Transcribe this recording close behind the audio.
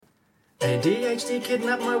ADHD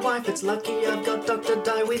kidnapped my wife. It's lucky I've got Dr.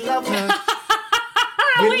 Di. We love her.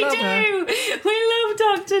 We love do. her. We love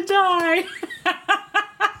Dr. Di.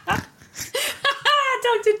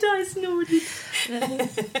 Dr. Di snorted.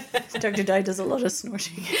 Dr. Di does a lot of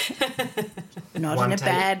snorting. Not One in a take.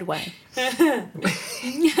 bad way.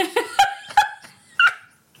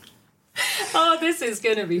 Oh, this is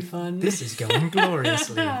going to be fun. This is going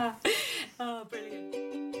gloriously. Oh, brilliant.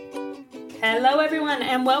 Hello, everyone,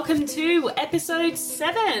 and welcome to episode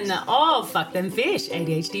 7 of Fuck Them Fish,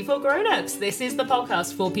 ADHD for Grown-Ups. This is the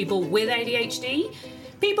podcast for people with ADHD,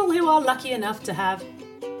 people who are lucky enough to have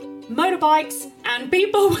motorbikes, and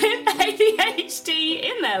people with ADHD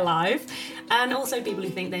in their life, and also people who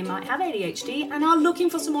think they might have ADHD and are looking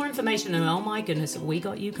for some more information. And oh my goodness, have we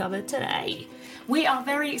got you covered today. We are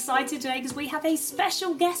very excited today because we have a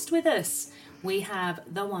special guest with us. We have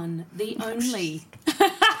the one, the only,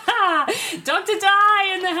 Dr.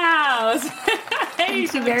 Di in the house. Hey,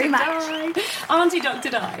 Thank you very Dr. Di. Auntie Dr.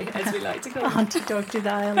 Di, as we like to call her. Auntie Dr. Di,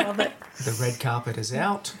 I love it. The red carpet is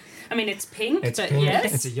out. I mean, it's pink, It's but pink.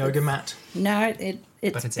 yes. It's a yoga mat. No, But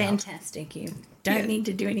it's it's out. fantastic. You don't need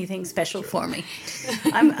to do anything special for me.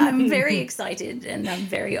 I'm very excited and I'm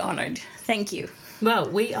very honoured. Thank you. Well,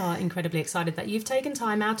 we are incredibly excited that you've taken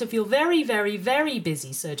time out of your very, very, very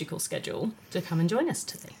busy surgical schedule to come and join us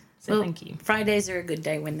today. So Well, thank you. Fridays are a good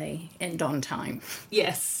day when they end on time.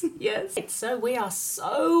 Yes, yes. So we are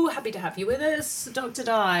so happy to have you with us, Dr.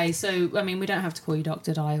 Di. So, I mean, we don't have to call you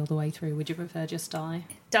Dr. Di all the way through. Would you prefer just Di?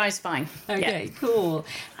 Di's fine. Okay, Yeah. cool.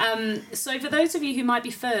 So for those of you who might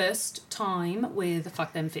be first time with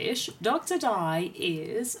Fuck Them Fish, Dr. Di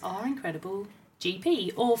is our incredible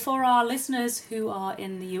GP. Or for our listeners who are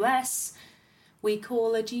in the US, we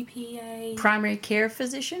call a GP a... Primary care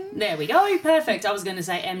physician. There we go, perfect. I was going to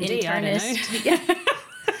say MD, I don't know. Internist. Yeah.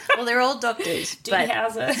 Well, they're all doctors, D. but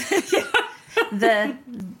Hauser. the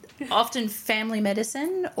often family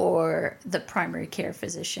medicine or the primary care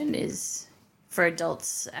physician is for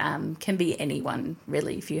adults can be anyone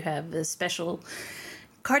really. If you have a special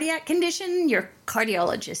cardiac condition, your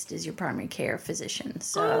cardiologist is your primary care physician.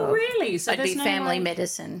 So Oh, really? So I'd there's be no, family like-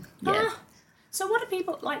 medicine. Yeah. Ah, so what do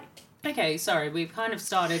people like? Okay, sorry, we've kind of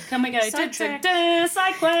started. Can we go Sidetrack.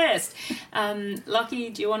 side quest? Lucky,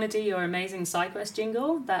 do you want to do your amazing side quest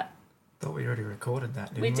jingle? That Thought we already recorded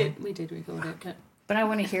that, didn't we? we did record it. But I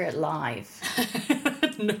want to hear it live.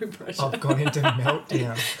 No pressure. I've gone into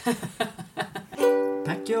meltdown.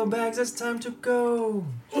 Pack your bags, it's time to go.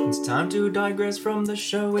 It's time to digress from the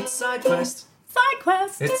show. It's side quest. Side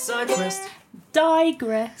quest. It's side quest.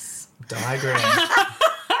 Digress. Digress.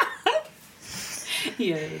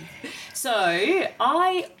 Yeah. So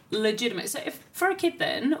I legitimately. So if for a kid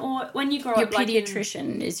then, or when you grow Your up, like in-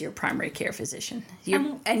 pediatrician is your primary care physician.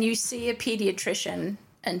 And- And you see a pediatrician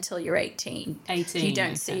until you're 18. 18, You don't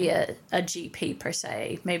okay. see a GP per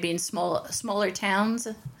se. Maybe in smaller towns.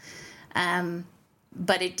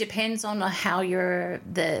 But it depends on how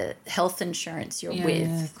the health insurance you're Yeah,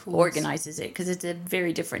 with of course. organizes it, because it's a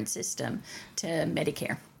very different system to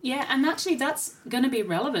Medicare. Yeah, and actually that's going to be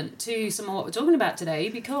relevant to some of what we're talking about today,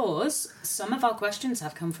 because some of our questions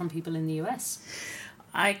have come from people in the US.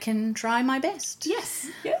 I can try my best. Yes.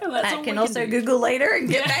 Yeah, that's all I we can also do. Google later and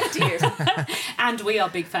get back to you. And we are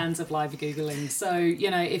big fans of live Googling. So,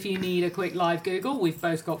 if you need a quick live Google, we've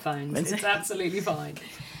both got phones. It's absolutely fine.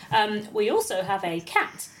 We also have a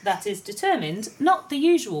cat that is determined, not the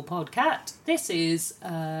usual pod cat. This is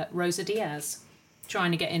Rosa Diaz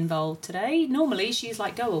trying to get involved today. Normally she's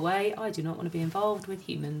like, go away, I do not want to be involved with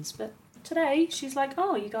humans. But today she's like,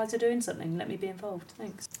 oh, you guys are doing something, let me be involved,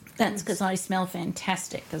 thanks. That's because I smell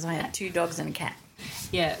fantastic, because I have 2 dogs and a cat.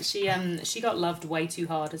 Yeah, she got loved way too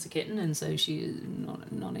hard as a kitten, and so she's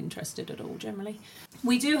not interested at all generally.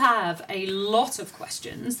 We do have a lot of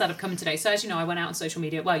questions that have come today. So as you know, I went out on social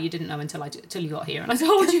media. Well, you didn't know until you got here, and I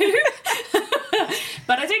told you.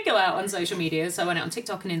 But I did go out on social media, so I went out on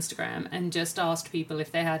TikTok and Instagram and just asked people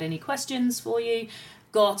if they had any questions for you.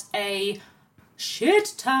 Got a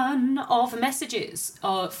shit ton of messages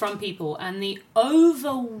from people, and the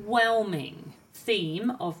overwhelming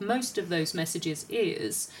theme of most of those messages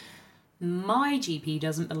is my GP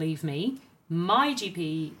doesn't believe me, my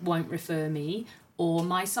GP won't refer me, or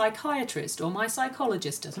my psychiatrist or my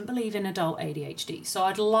psychologist doesn't believe in adult ADHD. So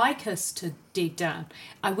I'd like us to dig down.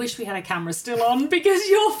 I wish we had a camera still on, because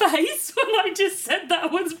your face when I just said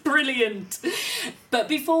that was brilliant. But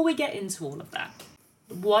before we get into all of that,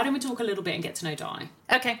 why don't we talk a little bit and get to know Di?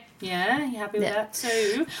 Okay. Yeah, you happy with Yeah. that?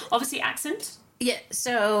 So, obviously accent Yeah,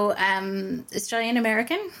 so Australian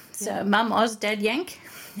American. So Mum Oz, Dad Yank.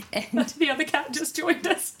 And The other cat just joined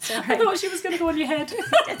us. Sorry. I thought she was going to go on your head.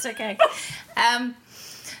 that's okay.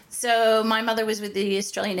 So my mother was with the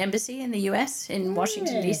Australian Embassy in the US in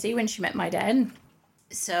Washington, D.C. when she met my dad.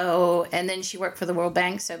 So, and then she worked for the World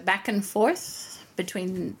Bank. So back and forth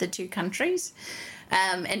between the two countries.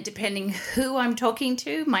 And depending who I'm talking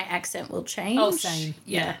to, my accent will change. Oh, same.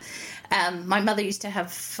 Yeah. My mother used to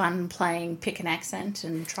have fun playing pick an accent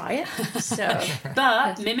and try it. So,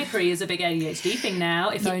 But mimicry is a big ADHD thing now.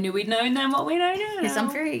 If only we'd known then what we know now. because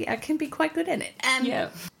I can be quite good at it. Yeah.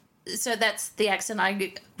 So that's the accent.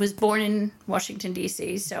 I was born in Washington,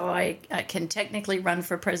 D.C., so I can technically run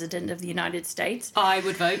for president of the United States. I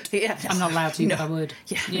would vote. Yeah. I'm not allowed to, but I would.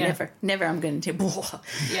 Yeah, never I'm going to.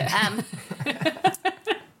 Yeah.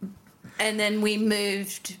 And then we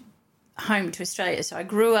moved home to Australia. So I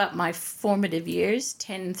grew up my formative years,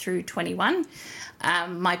 10 through 21.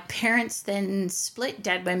 My parents then split.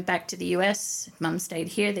 Dad went back to the US. Mum stayed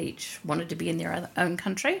here. They each wanted to be in their own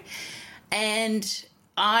country. And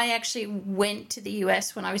I actually went to the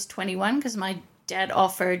US when I was 21 because my dad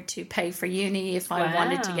offered to pay for uni if I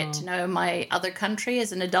wanted to get to know my other country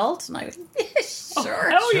as an adult. And I was,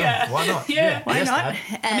 sure. Oh, yeah. Why not? Yeah. Why Yes, not?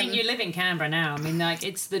 Dad. I mean, you live in Canberra now. I mean, like,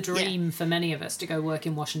 it's the dream for many of us to go work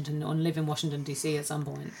in Washington or live in Washington, D.C. at some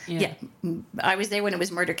point. Yeah, I was there when it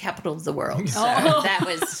was murder capital of the world. So Oh. that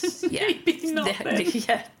was, Maybe not then.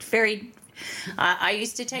 yeah, very. I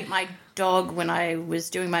used to take my dog when I was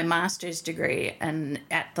doing my master's degree, and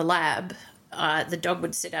at the lab, the dog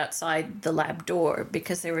would sit outside the lab door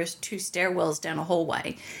because there was 2 stairwells down a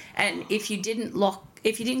hallway, and if you didn't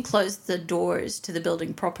close the doors to the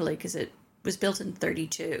building properly, because it was built in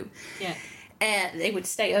 32, Yeah. and they would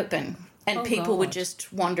stay open, and people would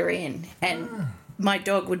just wander in, and my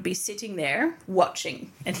dog would be sitting there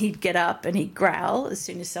watching, and he'd get up and he'd growl as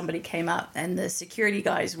soon as somebody came up, and the security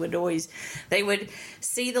guys would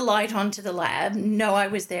see the light onto the lab, know I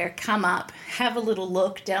was there, come up, have a little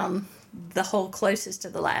look down the hall closest to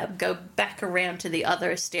the lab, go back around to the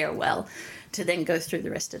other stairwell to then go through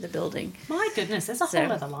the rest of the building. My goodness, there's a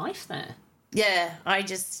whole other life there. Yeah,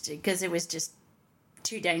 because it was just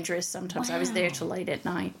too dangerous sometimes. I was there till late at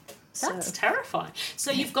night. That's terrifying.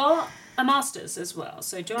 So you've got a master's as well.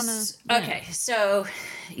 So do you want to... Okay, so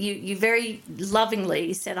you very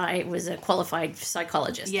lovingly said I was a qualified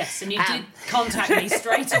psychologist. Yes, and you did contact me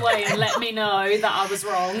straight away and let me know that I was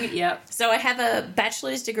wrong. Yep. So I have a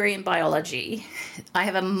bachelor's degree in biology. I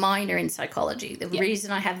have a minor in psychology. The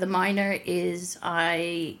reason I have the minor is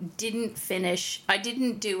I didn't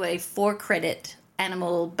do a 4-credit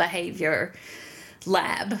animal behavior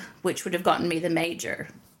lab, which would have gotten me the major.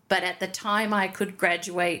 But at the time, I could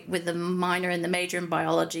graduate with the minor and the major in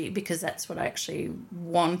biology because that's what I actually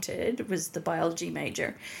wanted, was the biology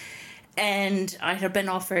major. And I had been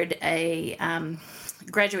offered a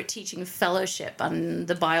graduate teaching fellowship on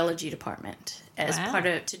the biology department as part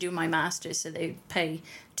of to do my master's. So they pay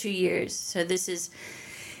 2 years. So this is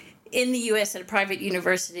in the US at a private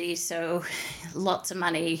university, so lots of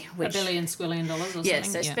money. Which, $1 billion, squillion or something. yeah,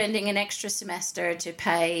 so spending an extra semester to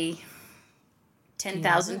pay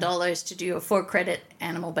 $10,000 to do a 4-credit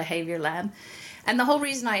animal behavior lab. And the whole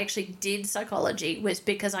reason I actually did psychology was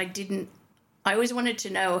because I always wanted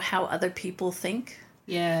to know how other people think.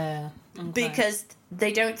 Yeah. Okay. Because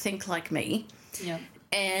they don't think like me. Yeah.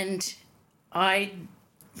 And I,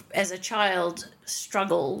 as a child,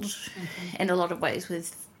 struggled in a lot of ways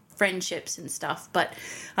with friendships and stuff, but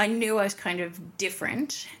I knew I was kind of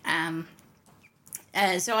different.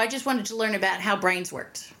 And so I just wanted to learn about how brains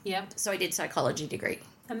worked. Yep. So I did psychology degree.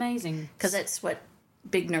 Amazing. Because that's what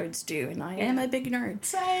big nerds do, and I am a big nerd.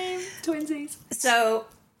 Same. Twinsies. So...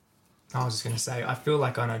 I was just going to say, I feel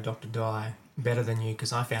like I know Dr. Dye better than you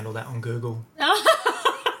because I found all that on Google. What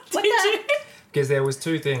the... Because there was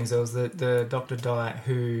 2 things. There was the Dr. Dye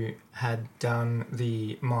who had done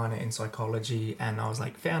the minor in psychology, and I was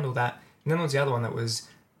like, found all that. And then there was the other one that was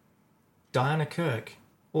Diana Kirk,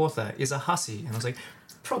 author, is a hussy. And I was like,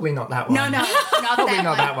 probably not that one. No, not Probably that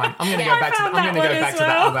not one. that one. I'm going to go back to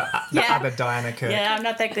the other Diana Kirk. Yeah, I'm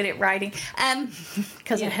not that good at writing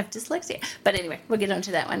because I have dyslexia. But anyway, we'll get on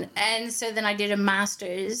to that one. And so then I did a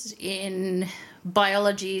master's in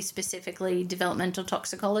biology, specifically developmental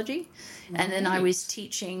toxicology. And then I was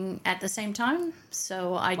teaching at the same time.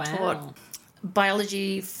 So I taught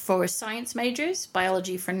biology for science majors,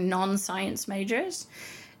 biology for non-science majors,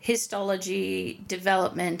 histology,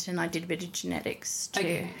 development, and I did a bit of genetics too.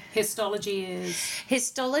 Okay. Histology is...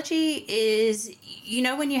 Histology is, you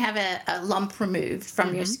know, when you have a lump removed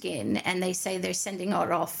from your skin and they say they're sending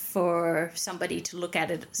it off for somebody to look at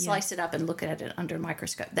it, slice it up and look at it under a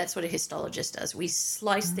microscope. That's what a histologist does. We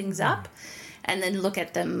slice things up and then look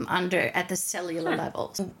at them at the cellular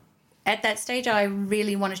level. At that stage, I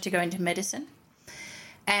really wanted to go into medicine.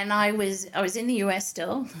 And I was in the US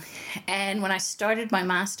still, and when I started my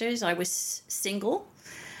master's, I was single,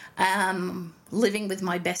 living with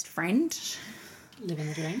my best friend. Living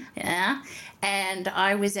the dream. Yeah, and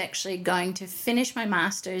I was actually going to finish my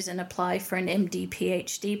master's and apply for an MD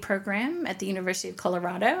PhD program at the University of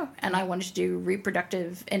Colorado, and I wanted to do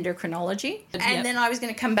reproductive endocrinology. And then I was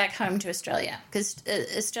going to come back home to Australia, because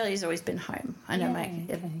Australia's always been home. I know my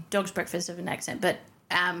dog's breakfast of an accent, but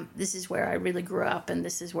this is where I really grew up, and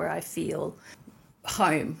this is where I feel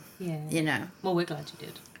home. Yeah. You know. Well, we're glad you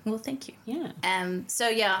did. Well, thank you. Yeah. So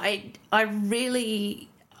yeah,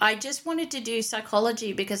 I just wanted to do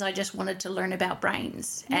psychology because I just wanted to learn about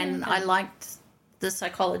brains, and I liked the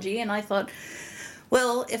psychology, and I thought,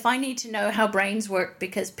 well, if I need to know how brains work,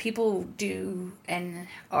 because people do and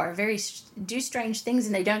are do strange things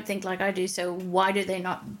and they don't think like I do, so why do they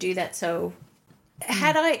not do that? So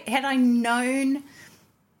had I known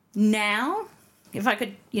now, if I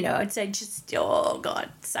could, you know, I'd say just, oh God,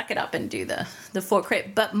 suck it up and do the 4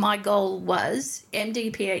 crit. But my goal was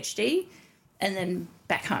MD, PhD, and then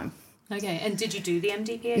back home. Okay, and did you do the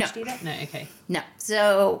MD, PhD then? No, okay. No.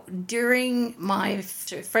 So during my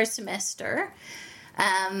first semester,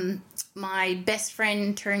 my best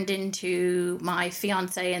friend turned into my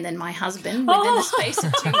fiance and then my husband within the space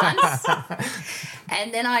of 2 months.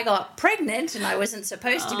 And then I got pregnant, and I wasn't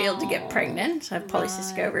supposed to be able to get pregnant. I have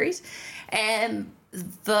polycystic ovaries. And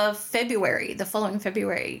the following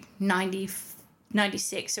February,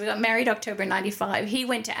 96. So we got married October 95. He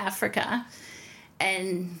went to Africa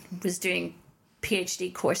and was doing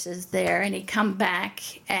PhD courses there. And he'd come back,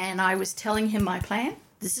 and I was telling him my plan.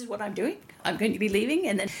 This is what I'm doing. I'm going to be leaving.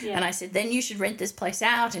 And then, and I said, then you should rent this place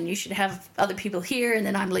out, and you should have other people here, and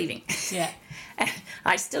then I'm leaving. Yeah. And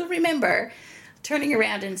I still remember turning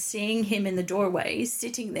around and seeing him in the doorway,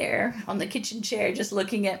 sitting there on the kitchen chair, just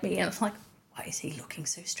looking at me. And I'm like, why is he looking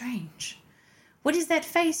so strange? What does that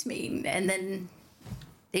face mean? And then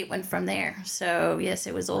it went from there. So, yes,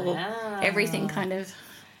 it was all, everything kind of...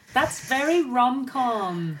 That's very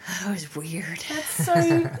rom-com. That was weird. That's so...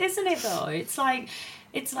 Isn't it, though?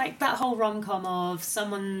 It's like that whole rom-com of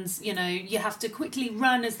someone's, you know, you have to quickly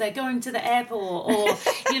run as they're going to the airport, or,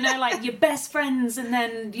 you know, like your best friends, and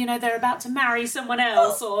then, you know, they're about to marry someone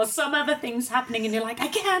else, or some other thing's happening, and you're like, I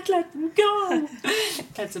can't let them go.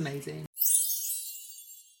 That's amazing.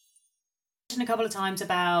 A couple of times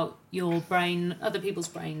about your brain, other people's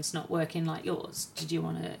brains not working like yours. Did you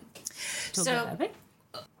want to talk about that a bit?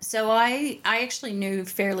 So I actually knew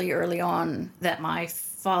fairly early on that my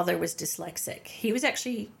father was dyslexic. He was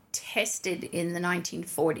actually tested in the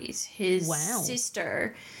 1940s. His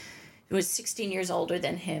sister was 16 years older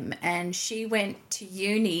than him, and she went to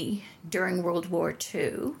uni during World War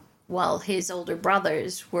II while his older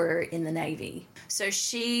brothers were in the Navy. So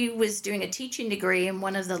she was doing a teaching degree, and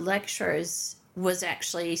one of the lecturers was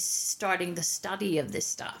actually starting the study of this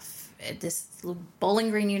stuff at this little Bowling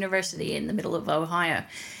Green University in the middle of Ohio.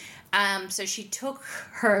 So she took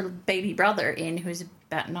her baby brother in, who's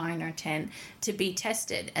about 9 or 10, to be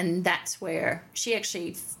tested. And that's where she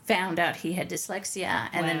actually found out he had dyslexia,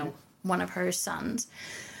 and then one of her sons.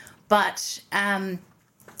 But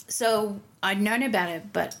so I'd known about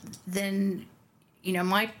it, but then, you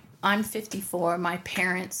know, I'm 54. My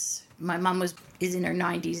parents, my mum is in her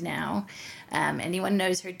 90s now. Anyone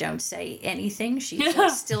knows her, don't say anything.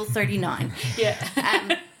 She's still 39.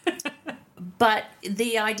 Yeah. But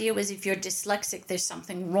the idea was, if you're dyslexic, there's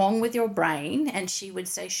something wrong with your brain. And she would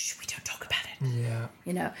say, shh, we don't talk about it. Yeah.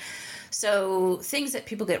 You know, so things that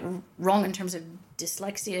people get wrong in terms of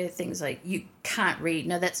dyslexia, things like you can't read.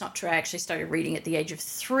 No, that's not true. I actually started reading at the age of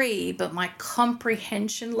 3, but my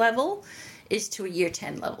comprehension level is to a year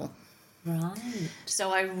 10 level. Right.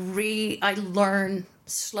 So I learn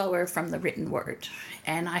slower from the written word.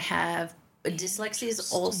 And I have dyslexia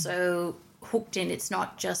is also hooked in. It's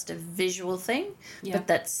not just a visual thing, but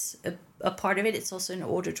that's a part of it. It's also an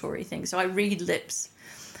auditory thing. So I read lips.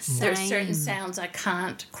 There are certain sounds I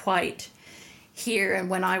can't quite hear. And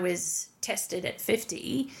when I was tested at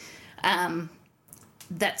 50,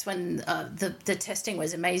 that's when the testing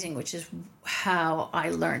was amazing, which is how I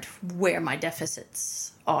learned where my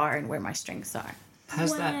deficits are and where my strengths are.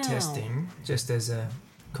 Has that testing, just as a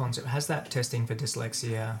concept, has that testing for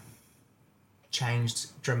dyslexia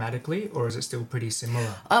changed dramatically, or is it still pretty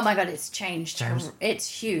similar? Oh my God, it's changed. Changed? It's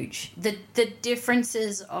huge. The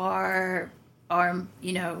differences are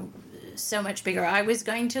you know, so much bigger. I was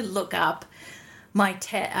going to look up my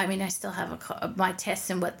test. I mean, I still have my tests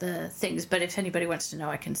and what the things, but if anybody wants to know,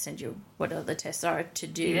 I can send you what other tests are to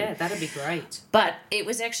do. Yeah, that'd be great. But it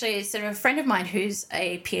was actually sort of a friend of mine who's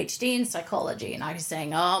a PhD in psychology, and I was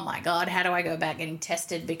saying, oh my God, how do I go about getting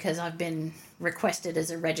tested? Because I've been requested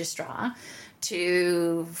as a registrar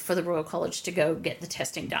for the Royal College to go get the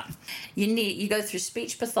testing done. You go through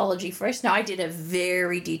speech pathology first. Now, I did a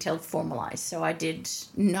very detailed formalized, so I did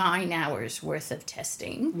 9 hours worth of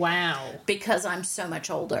testing. Wow. Because I'm so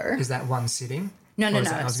much older. Is that one sitting? No.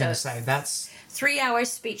 I was going to say, that's... 3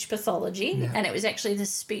 hours speech pathology, Yeah. and it was actually the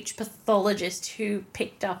speech pathologist who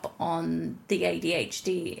picked up on the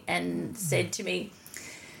ADHD and said to me,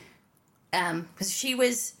 because she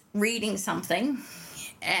was reading something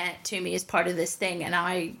to me as part of this thing, and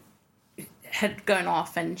I had gone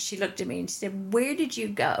off, and she looked at me and she said, "Where did you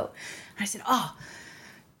go?" And I said, "Oh,"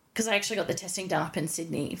 because I actually got the testing done up in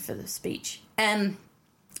Sydney for the speech. And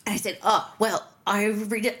I said, "Oh, well, I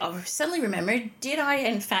suddenly remembered, did I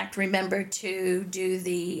in fact remember to do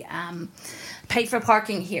the paid for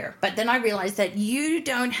parking here? But then I realized that you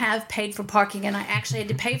don't have paid for parking, and I actually had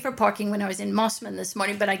to pay for parking when I was in Mossman this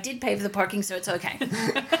morning, but I did pay for the parking, so it's okay."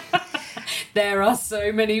 There are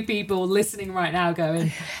so many people listening right now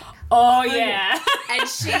going, oh yeah. And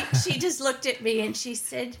she just looked at me and she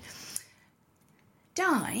said,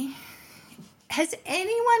 "Di, has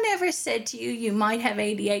anyone ever said to you, you might have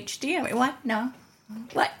ADHD?" I went, "What? No.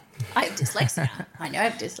 What? I have dyslexia. I know I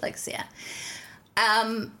have dyslexia."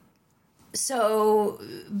 So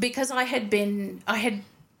because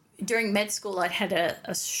during med school, I'd had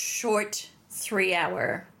a short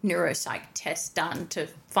 3-hour neuropsych test done to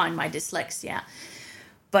find my dyslexia.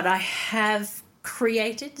 But I have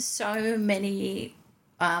created so many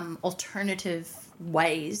alternative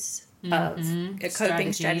ways of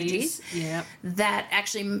coping strategies Yeah. that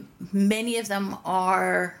actually many of them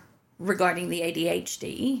are regarding the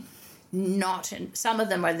ADHD. Some of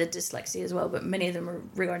them are the dyslexia as well, but many of them are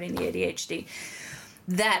regarding the ADHD.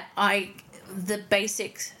 That the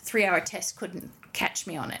basic 3-hour test couldn't catch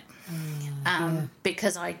me on it.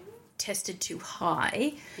 Because I tested too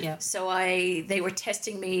high. Yeah. So they were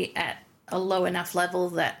testing me at a low enough level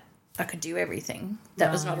that I could do everything.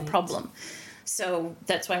 That was not a problem. So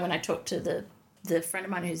that's why when I talked to the friend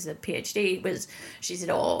of mine who's a PhD, she said,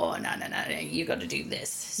 "Oh, no, you got to do this."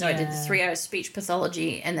 So I did the 3 hours speech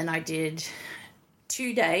pathology, and then I did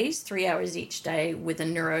 2 days, 3 hours each day with a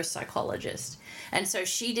neuropsychologist. And so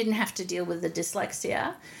she didn't have to deal with the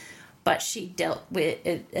dyslexia, but she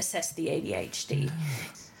assessed the ADHD.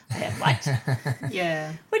 What?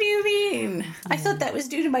 Yeah. What do you mean? I thought that was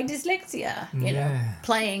due to my dyslexia. You know,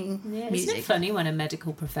 playing Isn't music. it funny when a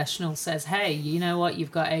medical professional says, "Hey, you know what?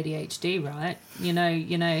 You've got ADHD, right? You know,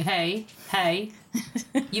 hey,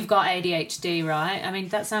 you've got ADHD, right?" I mean,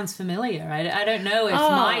 that sounds familiar. I don't know if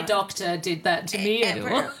my doctor did that to me at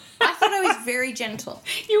all. I thought I was very gentle.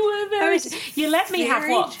 You were very. You let me have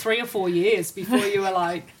very- what 3 or 4 years before you were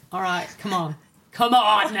like, "All right, come on."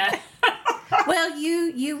 Well,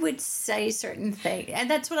 you would say certain things,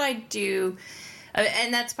 and that's what I do.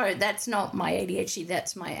 And that's not my ADHD,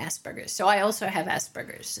 that's my Asperger's. So I also have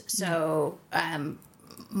Asperger's. So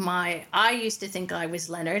I used to think I was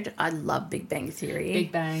Leonard. I love Big Bang Theory.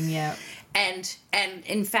 Big Bang, yeah. And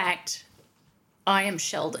in fact, I am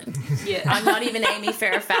Sheldon. Yeah. I'm not even Amy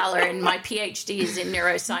Farrah Fowler, and my PhD is in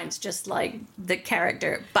neuroscience, just like the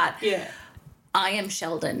character. But Yeah. I am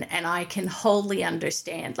Sheldon, and I can wholly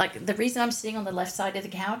understand. Like, the reason I'm sitting on the left side of the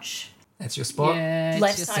couch, That's your spot? Yeah,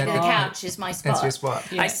 left it's side of the just- couch is my spot. That's your spot.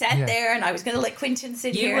 Yeah. I sat there, and I was going to let Quentin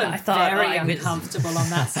sit You here, were and I thought, very I was... uncomfortable on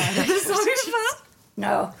that side of the sofa.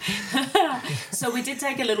 No. So we did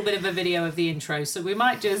take a little bit of a video of the intro, so we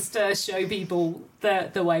might just show people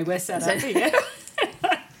the way we're set up here.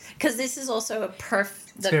 Because this is also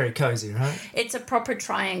It's very cozy, right? it's a proper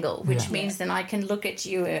triangle, which Yeah. means then I can look at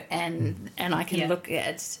you and I can look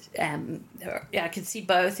at I can see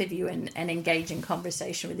both of you and engage in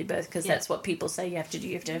conversation with you both, because that's what people say you have to do.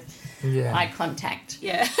 You have to have Yeah. eye contact.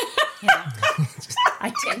 Yeah. Yeah.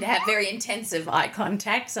 I tend to have very intensive eye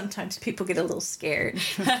contact. Sometimes people get a little scared.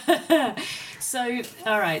 So,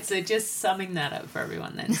 all right. So just summing that up for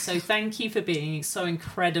everyone then. So thank you for being so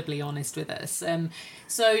incredibly honest with us.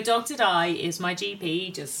 So Dr. Di is my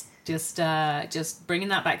GP, just Just bringing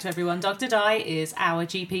that back to everyone. Dr. Di is our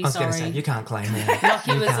GP. I was going to Sorry, say, you can't claim that.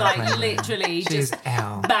 Lockie You was can't like claim that. literally She's just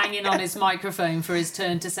our. banging on his microphone for his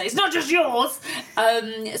turn to say it's not just yours.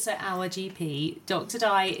 So our GP, Dr.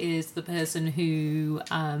 Di, is the person who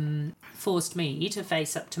forced me to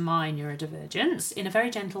face up to my neurodivergence in a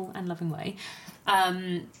very gentle and loving way.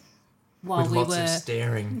 While With we lots were of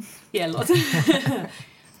staring. yeah, lots.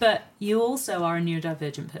 But you also are a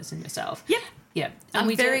neurodivergent person yourself. Yep. Yeah, I'm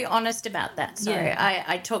we very do- honest about that. Sorry, Yeah.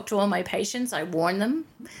 I talk to all my patients. I warn them.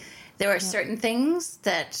 There are certain things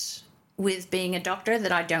that, with being a doctor,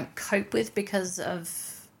 that I don't cope with because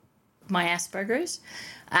of my Asperger's.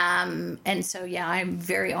 And so, yeah, I'm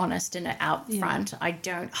very honest and out front. I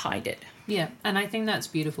don't hide it. Yeah, and I think that's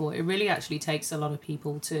beautiful. It really actually takes a lot of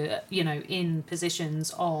people to, you know, in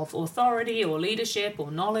positions of authority or leadership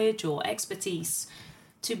or knowledge or expertise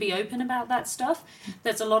to be open about that stuff.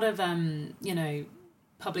 There's a lot of, you know,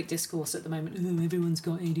 public discourse at the moment. Oh, everyone's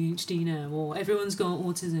got ADHD now, or everyone's got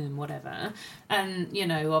autism, whatever. And, you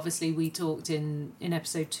know, obviously we talked in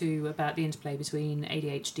episode 2 about the interplay between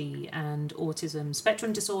ADHD and autism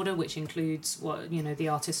spectrum disorder, which includes what, you know, the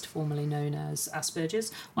artist formerly known as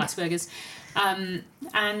Asperger's.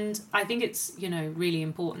 And I think it's, you know, really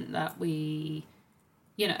important that we,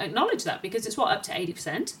 you know, acknowledge that, because it's up to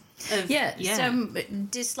 80% of So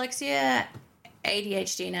dyslexia,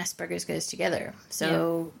 ADHD, and Asperger's goes together.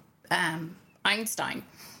 So Einstein,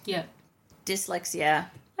 yeah. dyslexia,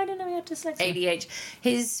 I don't know he had dyslexia. ADHD.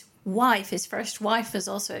 His first wife, was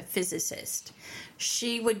also a physicist.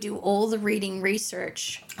 She would do all the reading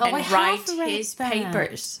research I and have write read his that.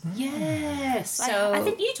 papers. Yes. So- I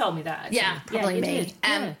think you told me that, actually. Yeah, probably you me. did.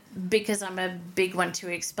 Yeah. Because I'm a big one to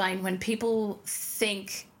explain. When people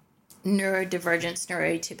think neurodivergence,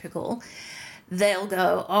 neuroatypical, they'll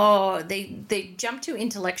go, oh, they jump to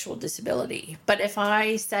intellectual disability. But if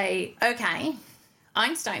I say, okay,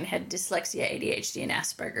 Einstein had dyslexia, ADHD, and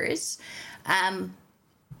Asperger's,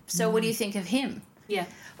 so what do you think of him? Yeah.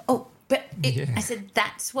 Oh, but Yeah. I said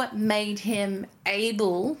that's what made him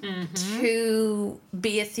able to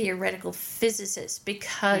be a theoretical physicist,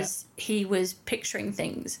 because he was picturing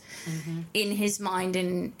things in his mind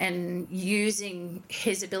and using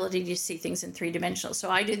his ability to see things in 3-dimensional. So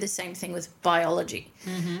I do the same thing with biology.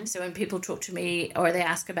 So when people talk to me or they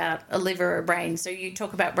ask about a liver or brain, so you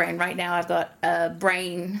talk about brain right now, I've got a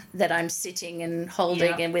brain that I'm sitting and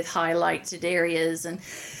holding and with highlighted areas, and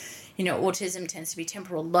you know, autism tends to be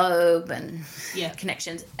temporal lobe and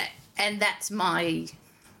connections. And that's my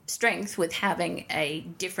strength with having a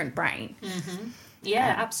different brain.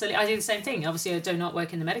 Yeah, absolutely. I do the same thing. Obviously, I do not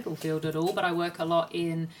work in the medical field at all, but I work a lot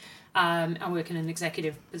in, I work in an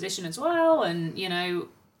executive position as well. And, you know,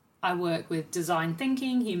 I work with design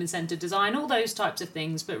thinking, human-centered design, all those types of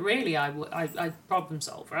things. But really, I problem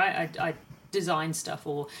solve, right? I design stuff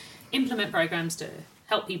or implement programs to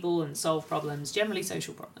help people and solve problems, generally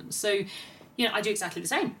social problems. So, you know, I do exactly the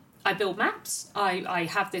same. I build maps. I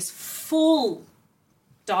have this full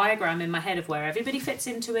diagram in my head of where everybody fits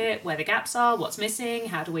into it, where the gaps are, what's missing,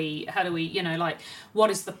 how do we, you know, like, what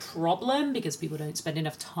is the problem? Because people don't spend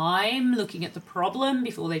enough time looking at the problem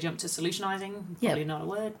before they jump to solutionizing. Probably not a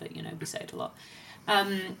word, but, you know, we say it a lot.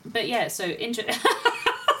 But yeah, so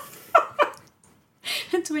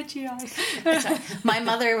twitchy eyes. My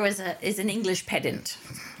mother is an English pedant.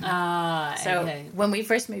 So when we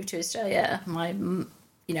first moved to Australia,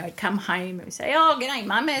 I'd come home and say, "Oh, g'day,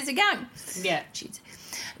 Mum, how's it going?" Yeah. She'd say,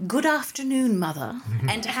 "Good afternoon, Mother,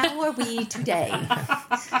 and how are we today?"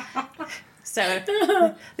 So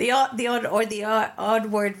the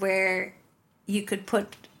odd word where you could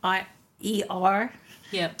put er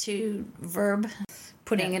to verb.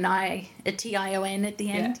 Putting an I, a T-I-O-N at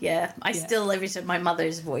the end. Yeah. I still, every time my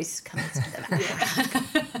mother's voice comes to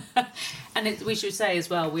them. And we should say as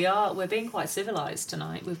well, we're being quite civilised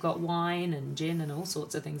tonight. We've got wine and gin and all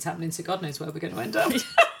sorts of things happening, so God knows where we're going to end up.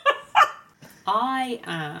 I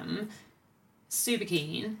am super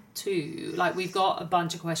keen to, like, we've got a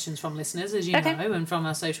bunch of questions from listeners, as you know, and from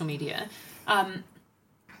our social media.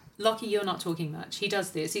 Lockie, you're not talking much. He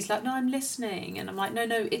does this. He's like, no, I'm listening. And I'm like, no,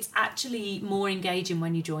 it's actually more engaging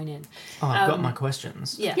when you join in. Oh, I've got my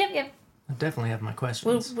questions. Yeah. Yep. I definitely have my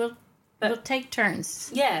questions. We'll take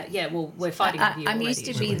turns. Yeah, well, we're fighting with you I'm already, used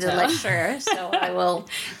to as be you can the tell. lecturer, so I will...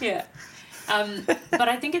 Yeah. But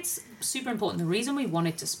I think it's super important. The reason we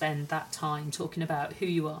wanted to spend that time talking about who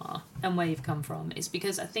you are and where you've come from is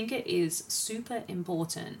because I think it is super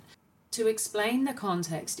important to explain the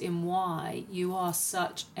context in why you are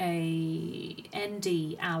such a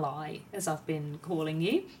ND ally, as I've been calling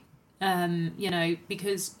you. You know,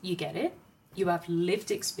 because you get it. you have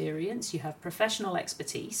lived experience, you have professional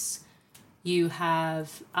expertise, you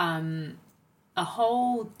have a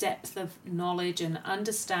whole depth of knowledge and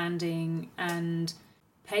understanding and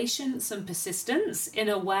patience and persistence in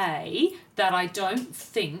a way that I don't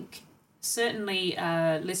think, certainly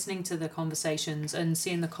listening to the conversations and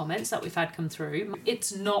seeing the comments that we've had come through,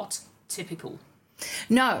 it's not typical.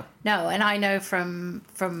 No, and I know from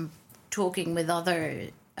talking with other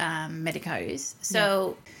medicos.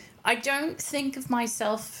 So I don't think of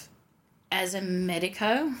myself as a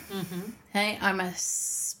medico. Mm-hmm. Okay, I'm a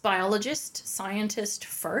biologist, scientist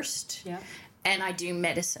first, and I do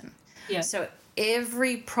medicine. Yeah. So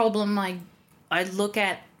every problem I look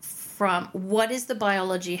at from what is the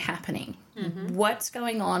biology happening, what's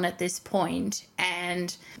going on at this point,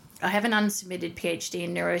 and I have an unsubmitted PhD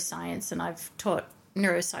in neuroscience, and I've taught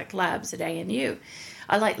neuropsych labs at ANU.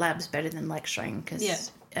 I like labs better than lecturing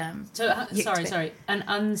because. Sorry. An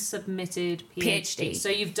unsubmitted PhD. So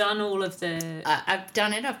you've done all of the. I've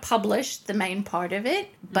done it. I've published the main part of it,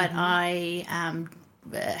 but I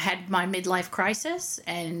had my midlife crisis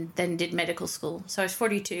and then did medical school. So I was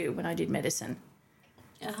 42 when I did medicine.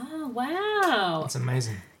 Oh, wow. That's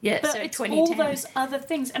amazing. Yeah, but so it's 2010. all those other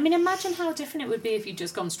things. I mean, imagine how different it would be if you'd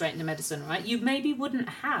just gone straight into medicine, right? You maybe wouldn't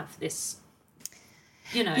have this,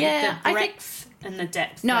 the breadth and the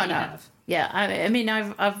depth that you have. Yeah, I mean,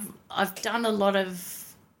 I've done a lot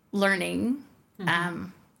of learning,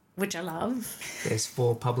 which I love. There's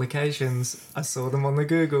 4 publications. I saw them on the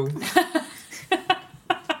Google.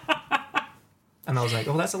 And I was like,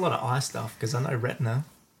 oh, that's a lot of eye stuff because I know retina.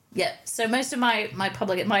 Yeah, so most of my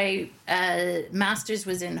master's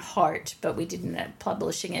was in heart, but we didn't end up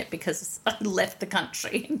publishing it because I left the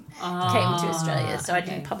country and came to Australia, so I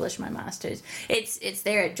didn't publish my master's. It's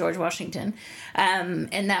there at George Washington,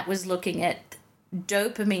 and that was looking at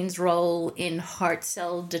dopamine's role in heart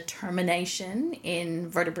cell determination in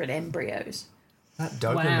vertebrate embryos. That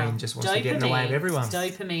dopamine just wants to get in the way of everyone.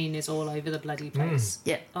 Dopamine is all over the bloody place.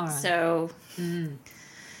 Yeah, all right. So...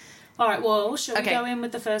 All right, well, shall we go in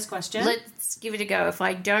with the first question? Let's give it a go. If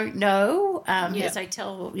I don't know, as I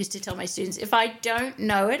used to tell my students, if I don't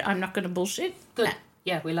know it, I'm not going to bullshit. Good.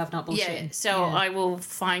 Yeah, we love not bullshitting. Yeah, so I will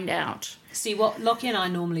find out. See, what Lockie and I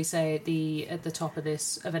normally say at the top of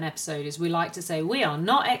an episode is we like to say we are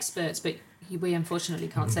not experts, but we unfortunately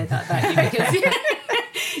can't say that about you because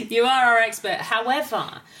you are our expert.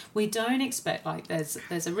 However, we don't expect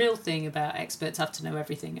there's a real thing about experts have to know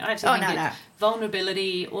everything. I actually think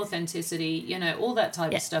vulnerability, authenticity, all that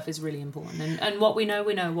type of stuff is really important. And what we know,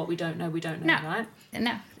 we know. What we don't know, we don't know, right?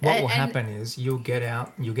 No. What will happen is you'll get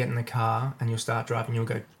out, you'll get in the car, and you'll start driving. You'll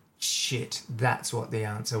go, shit, that's what the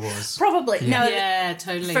answer was. Probably. Yeah. No. Yeah,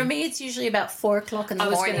 totally. For me, it's usually about 4:00 in the morning. I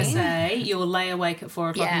was going to say, you'll lay awake at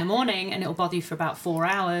 4:00 in the morning and it'll bother you for about 4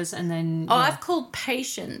 hours and then... I've called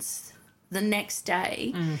patients the next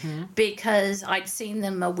day because I'd seen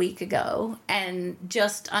them a week ago and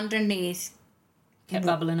just underneath... Kept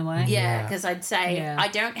bubbling away. Yeah, because I'd say, I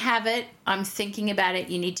don't have it. I'm thinking about it.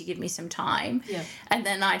 You need to give me some time. Yeah. And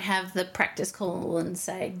then I'd have the practice call and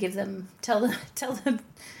say, tell them,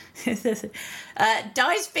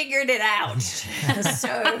 Di's figured it out.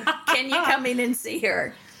 So can you come in and see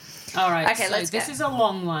her? All right. Okay, so this is a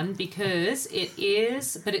long one because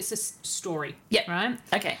it's a story. Yeah. Right?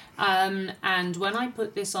 Okay. And when I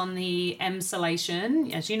put this on the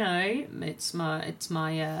Emsolation, as you know, it's my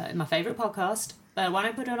favourite podcast. But when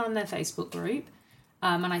I put it on their Facebook group,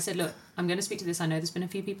 and I said, look, I'm going to speak to this. I know there's been a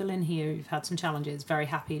few people in here who've had some challenges. Very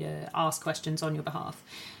happy to ask questions on your behalf.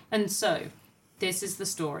 And so this is the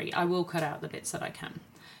story. I will cut out the bits that I can.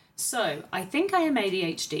 So I think I am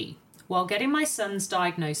ADHD. While getting my son's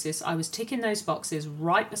diagnosis, I was ticking those boxes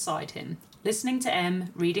right beside him. Listening to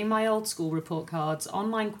Em, reading my old school report cards,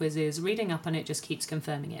 online quizzes, reading up on it just keeps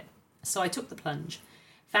confirming it. So I took the plunge.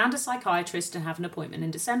 Found a psychiatrist and have an appointment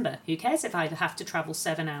in December. Who cares if I have to travel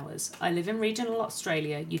 7 hours? I live in regional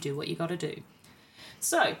Australia. You do what you got to do.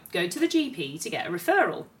 So, go to the GP to get a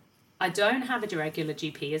referral. I don't have a regular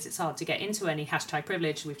GP as it's hard to get into any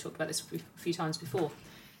 #privilege. We've talked about this a few times before.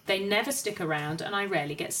 They never stick around and I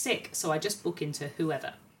rarely get sick, so I just book into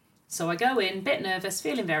whoever. So I go in, bit nervous,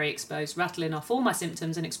 feeling very exposed, rattling off all my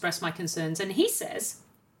symptoms and express my concerns. And he says,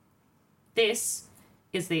 this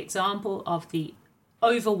is the example of the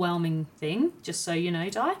overwhelming thing, just so you know,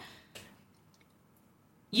 Di.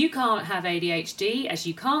 You can't have ADHD as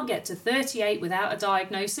you can't get to 38 without a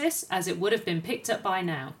diagnosis, as it would have been picked up by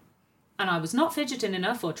now. And I was not fidgeting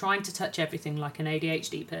enough or trying to touch everything like an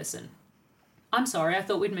ADHD person. I'm sorry, I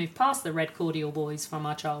thought we'd moved past the red cordial boys from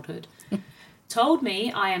our childhood. Told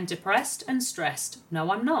me I am depressed and stressed. No,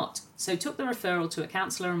 I'm not. So took the referral to a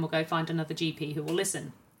counsellor and will go find another GP who will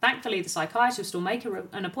listen. Thankfully, the psychiatrist will make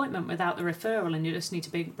an appointment without the referral and you just need to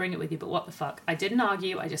bring it with you. But what the fuck? I didn't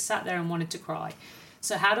argue. I just sat there and wanted to cry.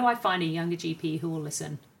 So how do I find a younger GP who will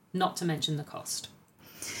listen? Not to mention the cost.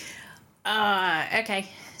 Okay.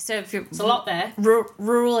 So if you're... It's a lot there.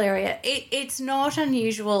 Rural area. It's not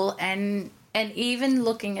unusual, and even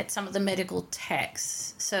looking at some of the medical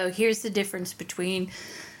texts. So here's the difference between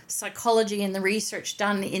psychology and the research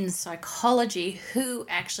done in psychology, who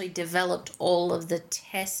actually developed all of the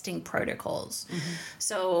testing protocols. Mm-hmm.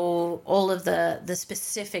 So all of the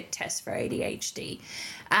specific tests for ADHD.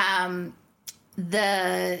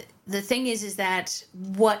 The thing is that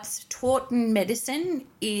what's taught in medicine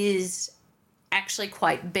is actually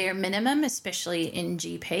quite bare minimum, especially in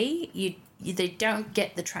GP. They don't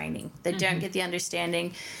get the training. They don't get the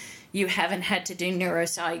understanding. You haven't had to do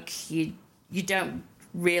neuropsych. You don't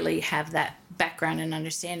really have that background and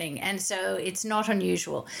understanding. And so it's not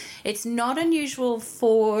unusual. It's not unusual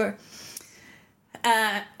for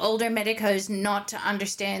older medicos not to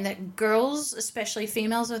understand that girls, especially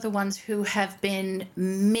females, are the ones who have been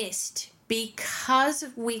missed because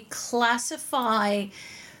we classify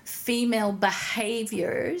female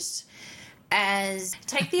behaviors as,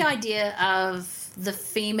 take the idea of the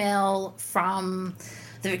female from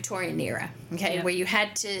the Victorian era, okay, where you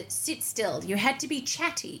had to sit still, you had to be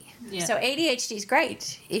chatty. Yeah. So ADHD is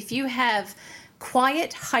great. If you have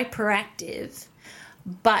quiet, hyperactive,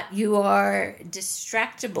 but you are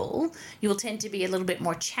distractible, you will tend to be a little bit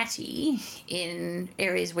more chatty in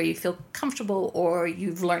areas where you feel comfortable or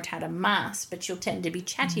you've learned how to mask, but you'll tend to be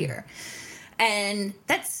chattier. And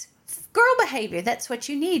that's girl behavior. That's what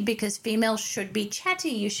you need, because females should be chatty.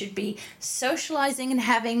 You should be socializing and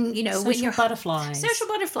having, when you're butterflies. Social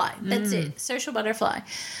butterfly. That's it. Social butterfly.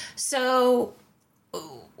 So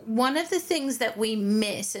one of the things that we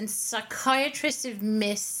miss, and psychiatrists have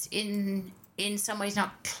missed in some ways,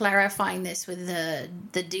 not clarifying this with the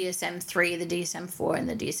DSM-3, the DSM-4, and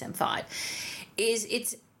the DSM-5, is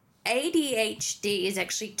it's ADHD is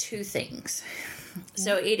actually two things.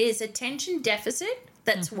 So it is attention deficit.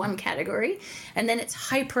 That's one category. And then it's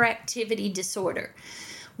hyperactivity disorder.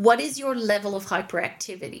 What is your level of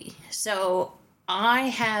hyperactivity? So I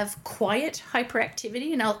have quiet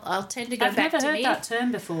hyperactivity, and I'll tend to go I've back to me. I've never heard that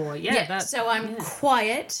term before. So I'm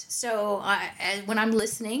quiet. So when I'm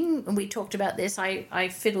listening, and we talked about this, I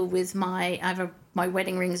fiddle with my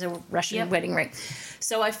wedding ring is a Russian wedding ring.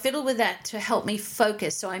 So I fiddle with that to help me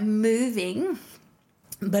focus. So I'm moving,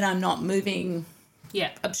 but I'm not moving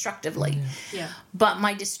obstructively. But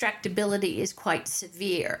my distractibility is quite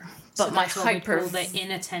severe. But so my that's what we call the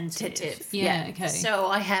inattentive. Okay. So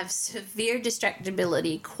I have severe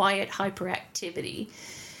distractibility, quiet hyperactivity,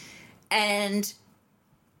 and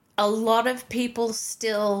a lot of people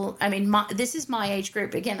still, this is my age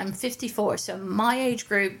group. Again, I'm 54, so my age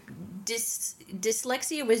group,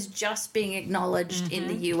 dyslexia was just being acknowledged in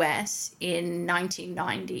the US in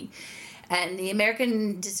 1990. And the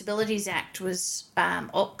American Disabilities Act was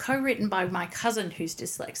co-written by my cousin who's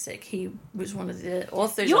dyslexic. He was one of the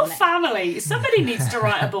authors. Your on that. family. Somebody needs to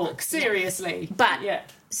write a book, seriously. But,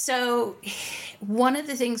 so one of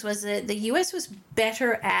the things was that the US was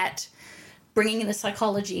better at bringing in the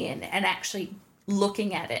psychology in and actually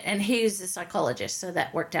looking at it. And he was a psychologist, so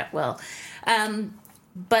that worked out well.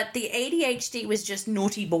 But the ADHD was just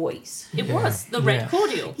naughty boys. It was the red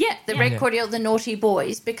cordial. Yeah, the red cordial, the naughty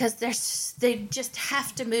boys, because they just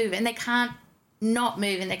have to move and they can't not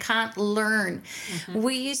move and they can't learn.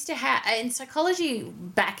 We used to have, in psychology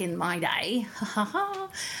back in my day,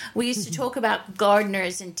 we used to talk about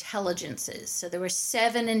Gardner's intelligences. So there were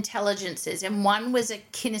 7 intelligences and one was a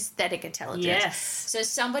kinesthetic intelligence. Yes. So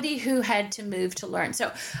somebody who had to move to learn.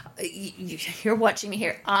 So you're watching me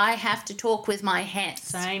here. I have to talk with my hands.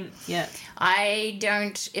 Same, yeah. I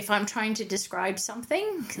don't, if I'm trying to describe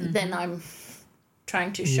something, then I'm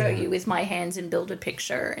trying to show you with my hands and build a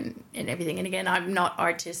picture and everything. And again, I'm not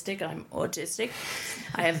artistic, I'm autistic.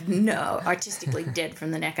 I have no artistically dead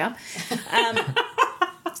from the neck up.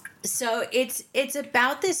 So it's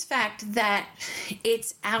about this fact that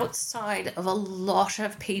it's outside of a lot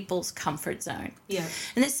of people's comfort zone. Yeah.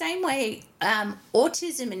 In the same way,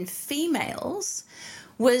 autism in females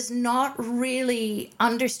was not really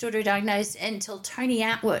understood or diagnosed until Tony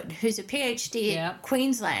Atwood, who's a PhD at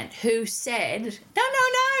Queensland, who said,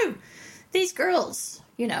 no, these girls,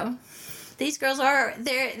 these girls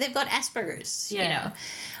they've got Asperger's,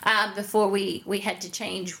 before we had to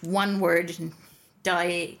change one word,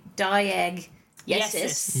 diag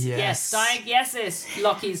Yeses. Yes. Diagesis.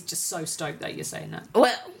 Lockie's just so stoked that you're saying that.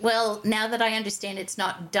 Well, now that I understand it's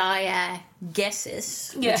not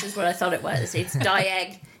diagesis, Yeah. which is what I thought it was. It's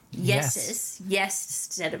diag Yes. yes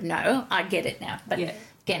instead of no. I get it now. But Yeah.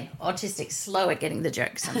 again, autistic, slow at getting the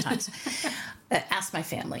joke sometimes. Ask my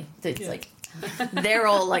family. It's like, they're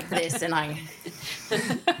all like this, and I...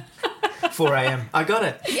 4 a.m. I got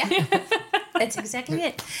it. Yeah, that's exactly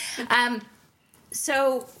it.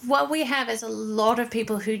 So what we have is a lot of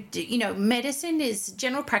people who do, medicine is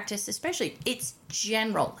general practice, especially. It's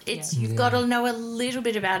general. It's You've got to know a little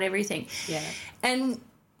bit about everything. Yeah. And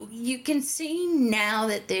you can see now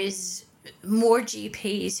that there's more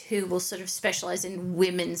GPs who will sort of specialize in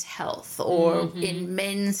women's health or in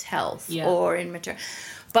men's health or in maternity.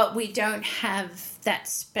 But we don't have that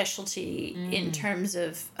specialty in terms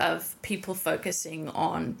of people focusing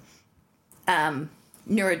on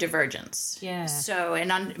neurodivergence. Yeah. So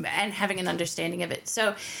and having an understanding of it.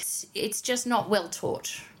 So it's just not well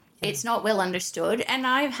taught. It's not well understood. And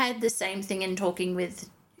I've had the same thing in talking with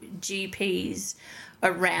GPs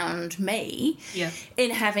around me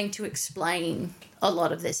in having to explain a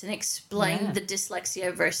lot of this and explain the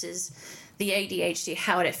dyslexia versus the ADHD,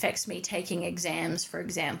 how it affects me taking exams, for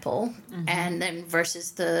example, and then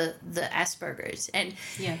versus the Asperger's. And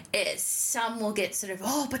some will get sort of,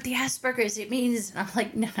 but the Asperger's, it means, and I'm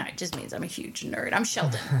like, no, it just means I'm a huge nerd. I'm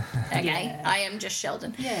Sheldon, okay? I am just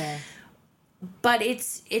Sheldon. Yeah. But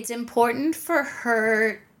it's important for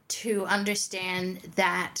her to understand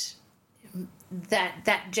that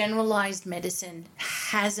generalized medicine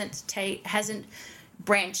hasn't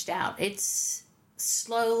branched out. It's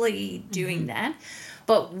slowly doing that,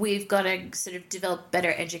 but we've got to sort of develop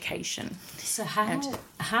better education. So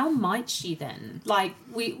how might she then? Like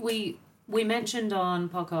we mentioned on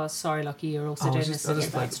podcast. Sorry, Lucky, you're also doing this.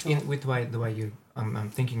 With the way you,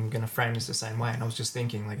 I'm thinking I'm going to frame this the same way, and I was just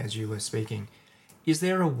thinking, like as you were speaking, is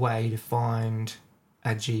there a way to find a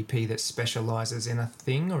GP that specialises in a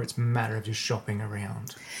thing, or it's a matter of just shopping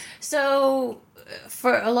around? So,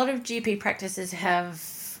 for a lot of GP practices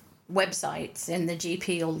have websites, and the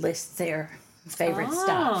GP will list their favourite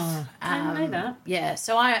stuff. I didn't know that. Yeah,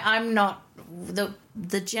 so I'm not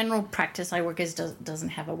the general practice I work as doesn't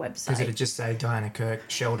have a website. Because it'd just say Diana Kirk,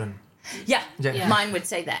 Sheldon. Yeah, Yeah. mine would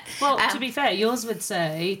say that. Well, to be fair, yours would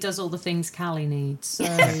say does all the things Callie needs. So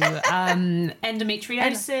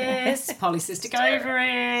endometriosis, polycystic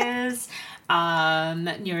ovaries,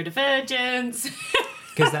 neurodivergence.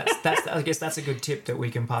 Because that's I guess that's a good tip that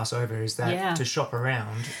we can pass over, is that to shop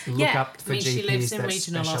around, look up for GPs she lives in that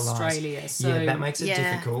regional specialise. Australia, so that makes it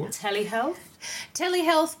difficult.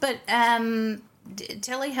 Telehealth, but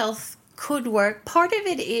telehealth could work. Part of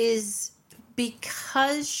it is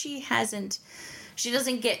because she doesn't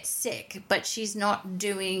get sick, but she's not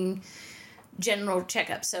doing general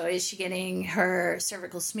checkups. So is she getting her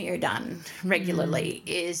cervical smear done regularly?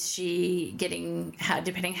 Is she getting,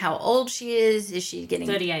 depending how old she is she getting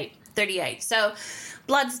 38. So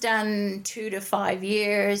blood's done 2 to 5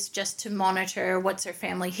 years just to monitor what's her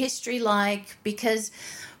family history like, because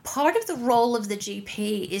part of the role of the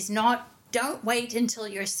GP is not, don't wait until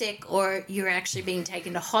you're sick or you're actually being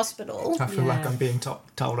taken to hospital. I feel like I'm being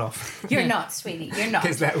told off. You're not, sweetie. You're not.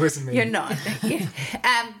 Because that was me. You're not.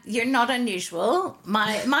 You're not unusual.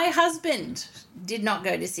 My husband did not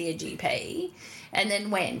go to see a GP and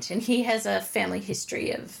then went. And he has a family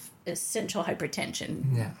history of essential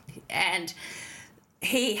hypertension. Yeah. And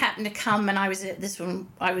he happened to come, and I was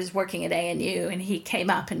working at ANU, and he came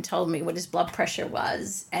up and told me what his blood pressure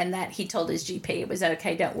was, and that he told his GP it was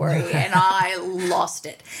okay, don't worry, and I lost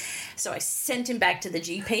it. So I sent him back to the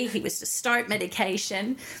GP. He was to start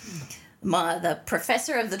medication. The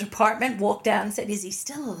professor of the department walked out and said, "Is he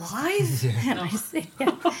still alive?" Yeah. And I said,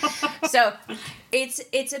 "Yeah." So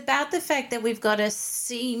it's about the fact that we've got to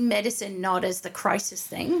see medicine not as the crisis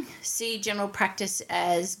thing, see general practice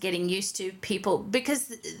as getting used to people,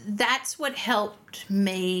 because that's what helped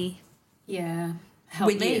me. Yeah.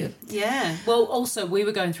 With you. Yeah. Well, also, we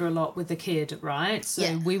were going through a lot with the kid, right?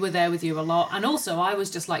 So we were there with you a lot. And also, I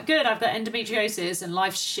was just like, good, I've got endometriosis and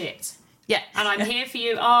life's shit. Yeah. And I'm here for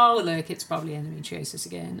you. Oh, look, it's probably endometriosis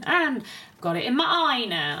again. And I've got it in my eye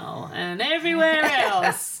now and everywhere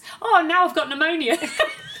else. Oh, now I've got pneumonia. Do you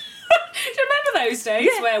remember those days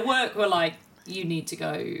where work were like, you need to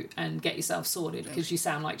go and get yourself sorted because you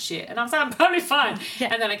sound like shit? And I was like, I'm probably fine.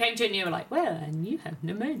 Yeah. And then I came to you and you were like, well, and you have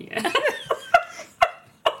pneumonia.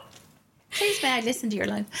 Please may I listen to your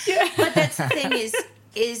life? Yeah. But that's the thing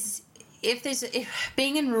is if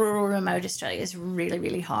being in rural, remote Australia is really,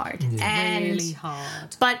 really hard. And Really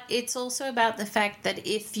hard. but it's also about the fact that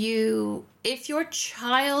if your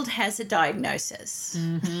child has a diagnosis,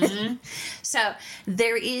 so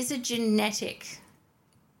there is a genetic.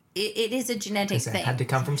 It is a genetic It thing. had to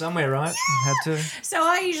come from somewhere, right? Had to. So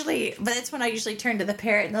but that's when I usually turn to the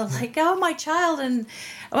parent and they're like, "Oh, my child," and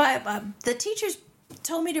the teachers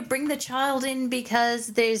told me to bring the child in because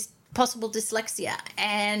there's possible dyslexia,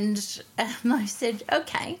 and I said,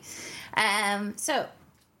 "Okay." So,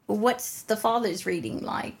 what's the father's reading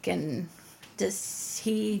like, and does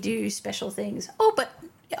he do special things?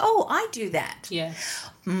 Oh, I do that. Yeah.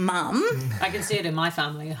 Mum, I can see it in my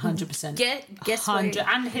family, 100%. guess where? 100,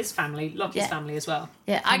 and his family, Lockie's Yeah. family as well.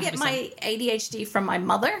 Yeah, I get 100%. my ADHD from my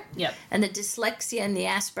mother. Yep. And the dyslexia and the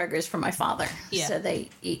Asperger's from my father. Yeah. So they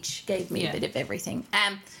each gave me Yeah. a bit of everything.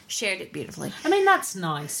 Shared it beautifully. I mean, that's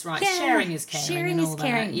nice, right? Yeah, Sharing is caring. sharing and is all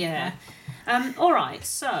caring. That. Yeah. All right.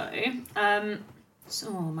 So,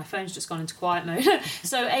 my phone's just gone into quiet mode.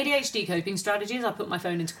 So, ADHD coping strategies. I put my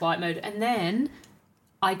phone into quiet mode, and then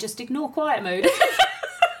I just ignore quiet mode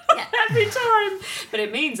every time. But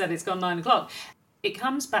it means that it's gone 9 o'clock. It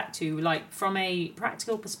comes back to, like, from a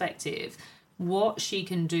practical perspective, what she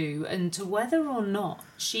can do and to whether or not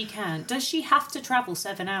she can. Does she have to travel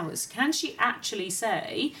 7 hours? Can she actually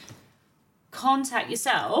say, contact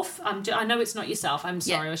yourself? I know it's not yourself. I'm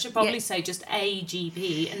sorry. Yeah. I should probably Yeah. say just a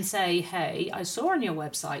GP and say, hey, I saw on your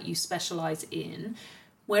website you specialise in.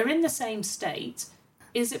 We're in the same state.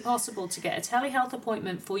 Is it possible to get a telehealth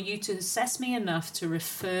appointment for you to assess me enough to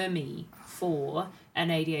refer me for an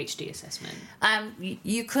ADHD assessment?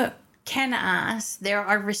 You can ask. There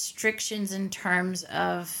are restrictions in terms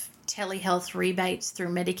of telehealth rebates through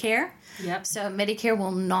Medicare. Yep. So Medicare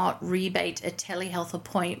will not rebate a telehealth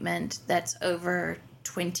appointment that's over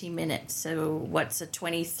 20 minutes. So what's a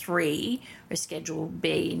 23 or Schedule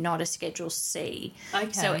B, not a Schedule C.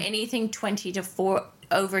 Okay. So anything 20 to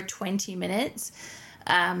over 20 minutes,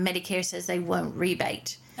 Medicare says they won't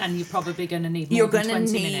rebate. And you're probably going to need more You're than going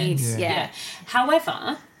to 20 need, minutes. yeah.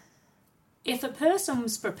 However, if a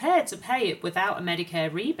person's prepared to pay it without a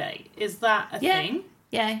Medicare rebate, is that a thing?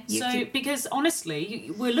 Yeah. Because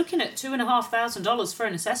honestly, we're looking at $2,500 for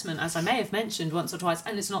an assessment, as I may have mentioned once or twice,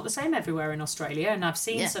 and it's not the same everywhere in Australia. And I've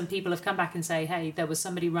seen some people have come back and say, hey, there was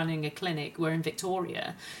somebody running a clinic. We're in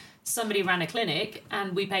Victoria. Somebody ran a clinic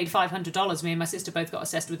and we paid $500. Me and my sister both got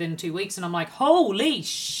assessed within 2 weeks. And I'm like, holy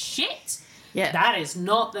shit. Yeah. That is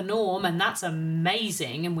not the norm. And that's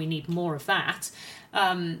amazing. And we need more of that.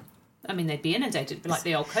 I mean, they'd be inundated. It'd be like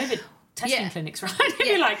the old COVID testing clinics, right? It'd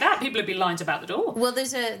be like that. People would be lined about the door. Well,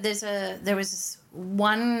 there was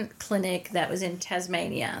one clinic that was in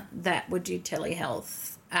Tasmania that would do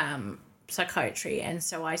telehealth psychiatry, and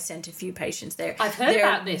so I sent a few patients there. I've heard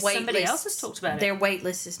about this. Somebody else has talked about it. Their wait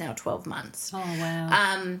list is now 12 months. Oh,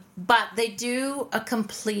 wow. But they do a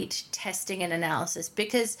complete testing and analysis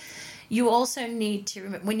because you also need to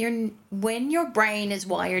remember when your brain is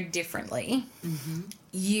wired differently,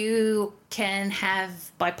 you can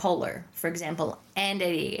have bipolar, for example, and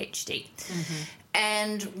ADHD.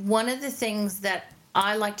 And one of the things that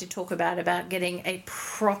I like to talk about getting a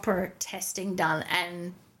proper testing done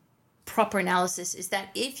and proper analysis is that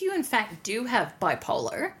if you in fact do have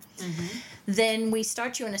bipolar, then we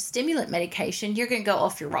start you on a stimulant medication, you're going to go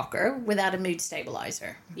off your rocker without a mood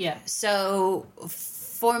stabilizer. Yeah. So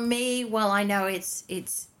for me, well, I know it's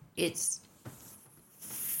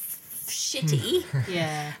shitty.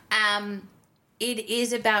 Yeah. It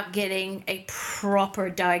is about getting a proper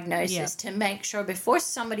diagnosis to make sure before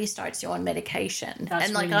somebody starts you on medication. That's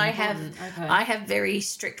and like really I have important. Okay. I have very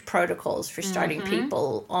strict protocols for starting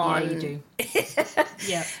people on Yeah, you do.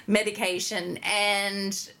 Yeah. medication,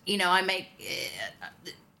 and I make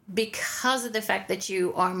because of the fact that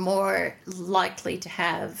you are more likely to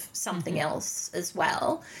have something else as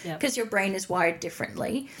well, because your brain is wired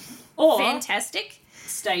differently. Or Fantastic.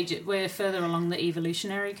 stage it. We're further along the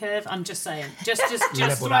evolutionary curve. I'm just saying. Just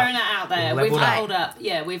Leveled throwing up. it out there. Leveled We've up. leveled up.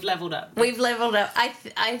 Yeah, we've leveled up. We've leveled up.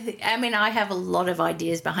 I mean, I have a lot of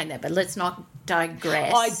ideas behind that, but let's not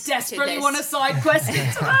digress. I desperately to want a this. side question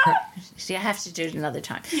to that. See, I have to do it another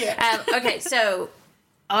time. Yeah. Okay, so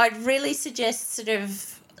I'd really suggest sort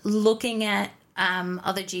of looking at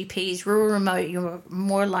other GPs. Rural, remote, you're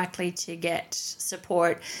more likely to get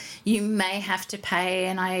support. You may have to pay,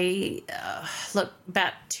 and look,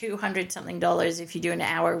 about $200 something if you do an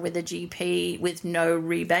hour with a GP with no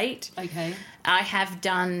rebate. Okay. I have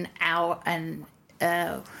done I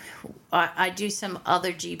do some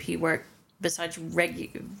other GP work besides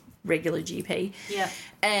regular GP. Yeah.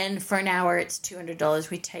 And for an hour, it's $200.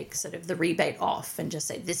 We take sort of the rebate off and just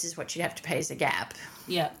say, this is what you have to pay as a gap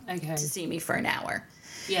Yeah. Okay. to see me for an hour.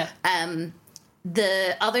 Yeah.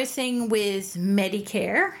 The other thing with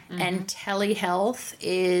Medicare and telehealth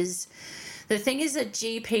is the thing is that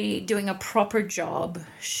GP doing a proper job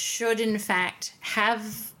should in fact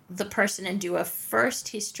have the person and do a first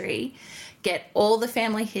history, get all the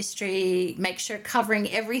family history, make sure covering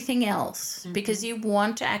everything else because you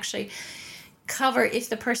want to actually cover if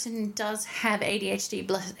the person does have ADHD,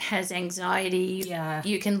 has anxiety, Yeah.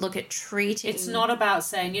 you can look at treating. It's not about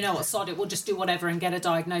saying, you know what, sod it, we'll just do whatever and get a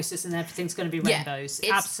diagnosis and everything's going to be rainbows. It's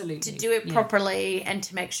Absolutely. to do it properly and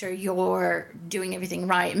to make sure you're doing everything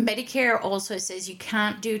right. Medicare also says you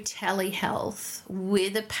can't do telehealth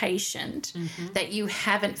with a patient that you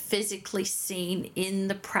haven't physically seen in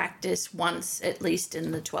the practice once, at least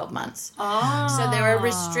in the 12 months. So there are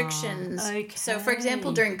restrictions. Okay. So, for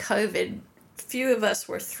example, during COVID, few of us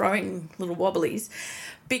were throwing little wobblies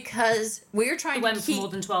because we were trying It went to for keep... more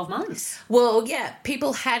than 12 months. Well, yeah,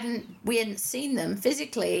 we hadn't seen them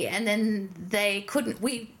physically, and then they couldn't.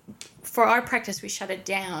 For our practice, we shut it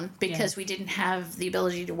down because we didn't have the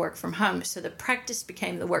ability to work from home. So the practice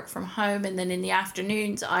became the work from home, and then in the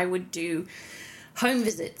afternoons, I would do home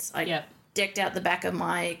visits. I decked out the back of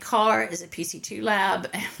my car as a PC2 lab,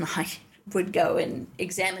 and I would go and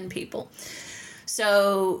examine people.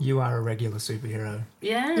 So You are a regular superhero.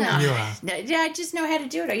 Yeah. no, You are. no, yeah, I just know how to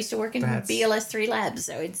do it. I used to work in BLS3 labs,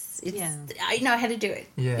 so it's I know how to do it.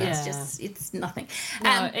 Yeah. It's just it's nothing.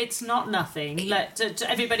 No, it's not nothing. Let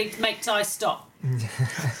everybody make Ty stop.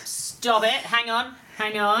 Stop it. Hang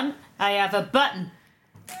on. I have a button.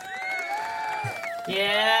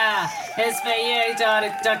 Yeah, it's for you,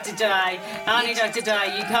 Dr. Di. Honey, Dr.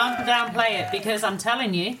 Di, you can't downplay it because I'm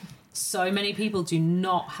telling you, so many people do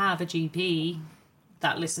not have a GP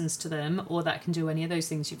that listens to them or that can do any of those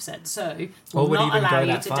things you've said. So Or will would not even allow go you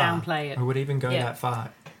that to far. downplay it. Or would even go that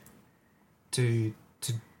far to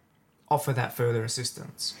offer that further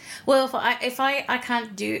assistance. Well, if I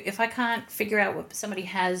can't figure out what somebody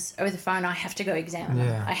has over the phone, I have to go examine them.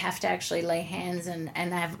 Yeah. I have to actually lay hands and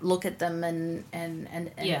have look at them and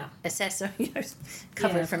assess them,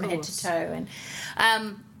 cover Yeah, it from of head to course. toe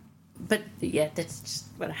and. But yeah, that's just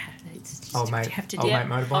what I have. It's just Old what mate- you have to old do. mate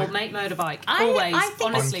motorbike. Old mate motorbike. I Always, think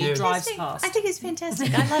honestly, it's drives fantastic. past. I think it's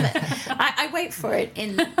fantastic. I love it. I wait for it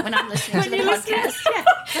when I'm listening to the you listen. podcast.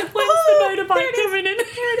 Yeah. When's the motorbike coming in? Here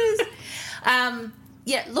it is.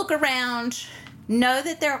 Yeah, look around. Know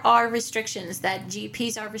that there are restrictions, that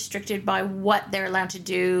GPs are restricted by what they're allowed to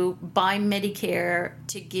do by Medicare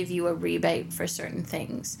to give you a rebate for certain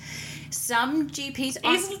things. Some GPs He's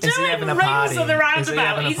aren't. Is he doing having a rings party? of the Is he roundabout.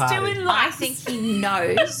 having a He's party? doing I laps. think he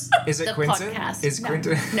knows Is it the Quinton? podcast. Is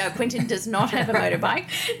Quinton? No, Quinton does not have a motorbike.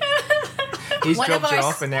 He's One of dropped you our-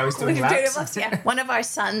 off and now he's doing laps. Yeah, one of our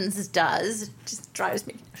sons does. It just drives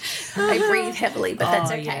me. I breathe heavily, but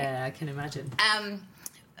that's okay. Yeah, I can imagine.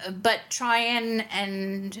 But try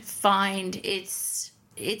and find it's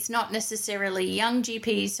not necessarily young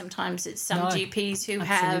GPs. Sometimes it's some No, GPs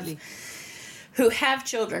absolutely. who have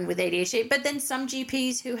children with ADHD, but then some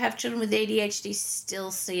GPs who have children with ADHD still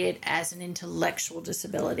see it as an intellectual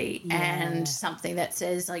disability and something that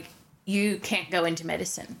says like you can't go into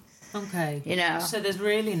medicine. Okay. You know. So there's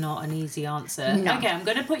really not an easy answer. No. Okay, I'm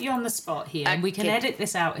going to put you on the spot here, and we can Okay. edit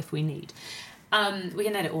this out if we need. We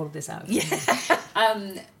can edit all of this out.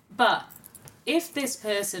 But if this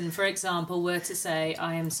person, for example, were to say,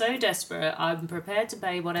 I am so desperate, I'm prepared to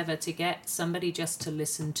pay whatever to get somebody just to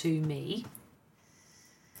listen to me,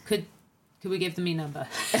 could we give them your number?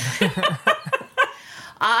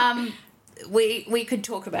 We could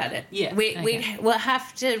talk about it. Yeah, We'll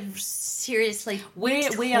have to seriously.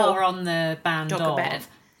 We are on the band talk of about it.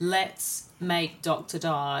 let's make Dr.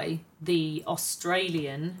 Di the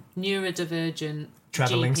Australian neurodivergent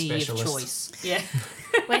Travelling GP specialist. of choice. Yeah.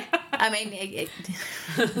 I mean,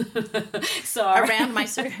 Sorry. around my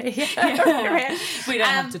around. We don't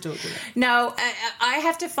have to talk to that. No, I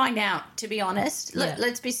have to find out. To be honest, Yeah.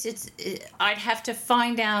 let's be. I'd have to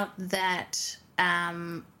find out that.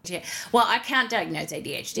 Well, I can't diagnose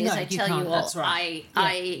ADHD, as No, I you tell can't, you all. that's right.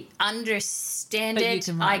 I understand But you it.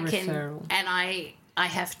 can write I can, referral. and I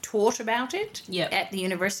have taught about it Yep. at the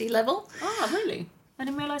university level. Oh, really? I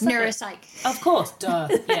didn't realise that. Neuropsych. Of course, duh.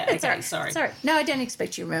 Yeah, okay, sorry. Sorry. No, I don't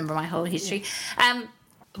expect you to remember my whole history.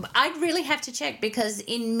 I'd really have to check because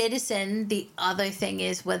in medicine, the other thing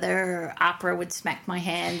is whether APRA would smack my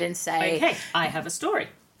hand and say, Okay, I have a story.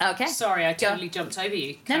 okay. Sorry, I Go. totally jumped over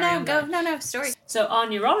you. No, Carry on, go. though. No, story. So our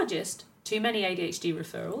neurologist, too many ADHD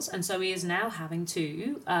referrals, and so he is now having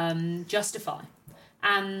to justify.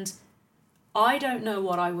 And I don't know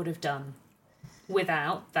what I would have done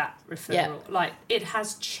without that referral. Yeah. Like, it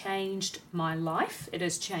has changed my life. It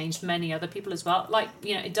has changed many other people as well. Like,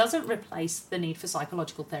 you know, it doesn't replace the need for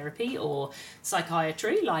psychological therapy or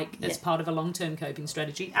psychiatry, like, as part of a long-term coping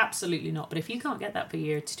strategy. Absolutely not. But if you can't get that for a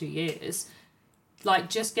year to 2 years, like,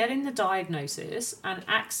 just getting the diagnosis and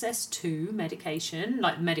access to medication.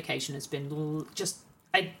 Like, medication has been just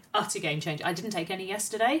an utter game changer. I didn't take any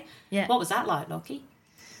yesterday. Yeah. What was that like, Lockie?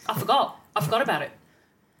 I forgot about it.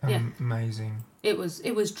 Yeah. Amazing. It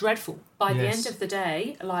was dreadful. By the end of the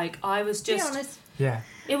day, like, I was just... Be honest. Yeah.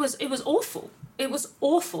 It was awful. It was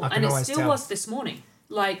awful. And it still was this morning.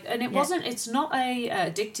 Like, and it wasn't... It's not a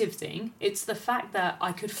addictive thing. It's the fact that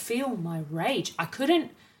I could feel my rage. I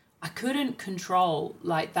couldn't control,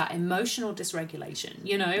 like, that emotional dysregulation,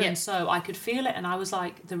 you know? Yeah. And so I could feel it, and I was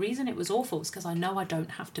like, the reason it was awful is because I know I don't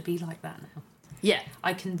have to be like that now. Yeah.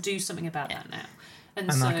 I can do something about that now.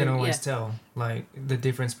 And so, I can always tell, like, the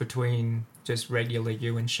difference between just regular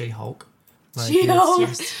you and She-Hulk. Like, She-Hulk!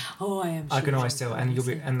 Just, I am I can always She-Hulk, tell. And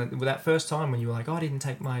honestly. with that first time when you were like, oh, I didn't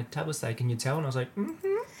take my tablets today, can you tell? And I was like,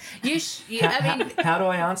 I how do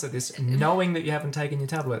I answer this knowing that you haven't taken your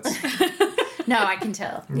tablets? No, I can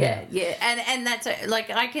tell. Yeah. And that's like,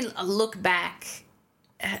 I can look back,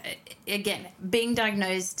 again, being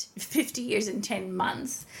diagnosed 50 years and 10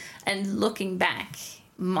 months and looking back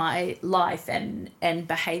my life and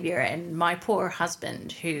behavior, and my poor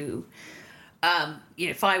husband who, you know,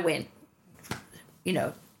 if I went, you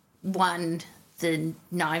know, one, the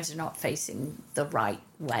knives are not facing the right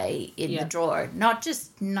way in the drawer. Not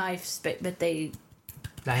just knives, but they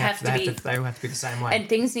have to be the same way. And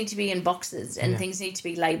things need to be in boxes, and things need to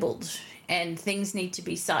be labelled, and things need to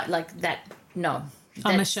be like that. No. I'm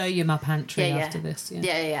going to show you my pantry after this.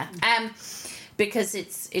 Yeah. Because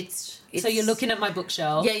it's so you're looking at my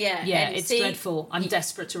bookshelf. Yeah. And it's dreadful. I'm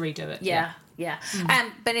desperate to redo it. Yeah.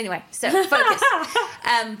 But anyway, so focus.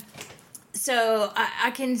 So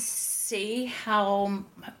I can see how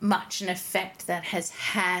much an effect that has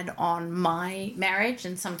had on my marriage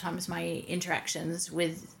and sometimes my interactions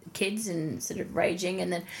with kids and sort of raging,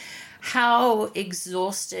 and then how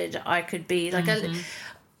exhausted I could be. Like,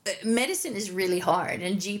 medicine is really hard,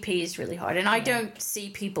 and GP is really hard, and I don't see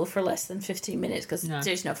people for less than 15 minutes because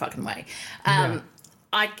there's no fucking way.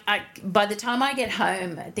 I by the time I get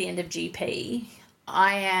home at the end of GP,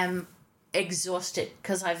 I am exhausted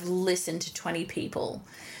because I've listened to 20 people,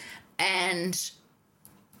 and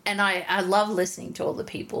I love listening to all the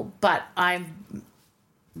people, but I'm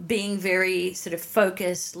being very sort of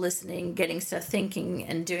focused, listening, getting stuff thinking,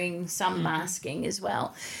 and doing some masking as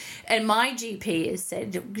well. And my GP has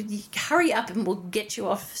said, hurry up and we'll get you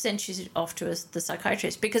off, send you off to the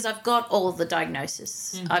psychiatrist, because I've got all the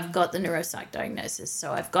diagnosis. I've got the neuropsych diagnosis.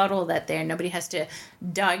 So I've got all that there. Nobody has to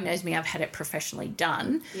diagnose me. I've had it professionally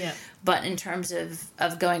done. Yeah. But in terms of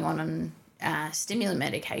going on stimulant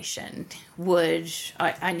medication,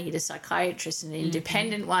 I need a psychiatrist, an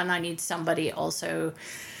independent one. I need somebody also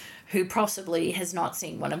who possibly has not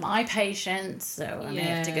seen one of my patients, so I may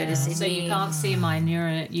have to go to Sydney. So you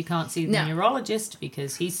can't see the neurologist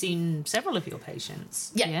because he's seen several of your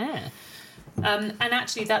patients. Yeah. And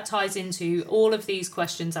actually that ties into all of these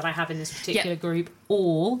questions that I have in this particular group,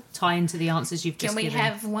 all tie into the answers you've just given. Can we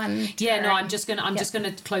have one? I'm just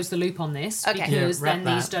gonna close the loop on this, because then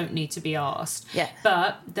these don't need to be asked. Yeah.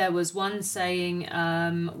 But there was one saying,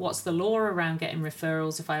 what's the law around getting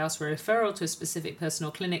referrals? If I ask for a referral to a specific person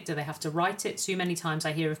or clinic, do they have to write it? Too many times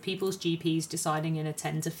I hear of people's GPs deciding in a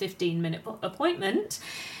 10 to 15 minute appointment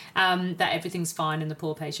that everything's fine, and the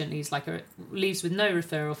poor patient leaves with no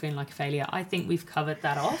referral, feeling like a failure. I think we've covered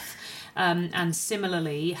that off. And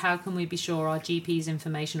similarly, how can we be sure our GP's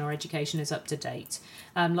information or education is up to date?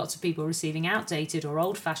 Lots of people receiving outdated or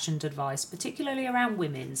old-fashioned advice, particularly around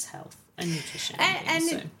women's health and nutrition.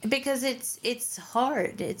 Because it's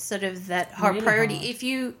hard. It's sort of that hard really priority.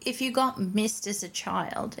 Hard. If you got missed as a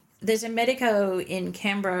child, there's a medico in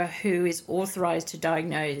Canberra who is authorised to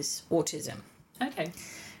diagnose autism. Okay.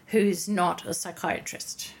 Who's not a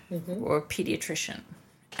psychiatrist or a paediatrician.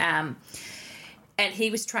 And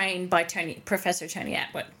he was trained by Professor Tony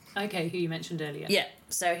Attwood. Okay, who you mentioned earlier. Yeah,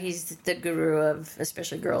 so he's the guru of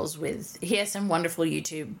especially girls he has some wonderful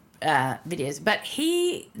YouTube videos. But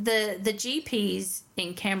the GPs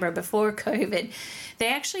in Canberra before COVID, they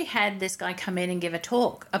actually had this guy come in and give a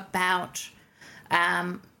talk about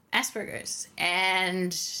Asperger's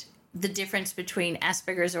and the difference between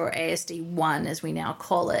Asperger's, or ASD1 as we now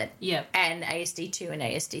call it, and ASD2 and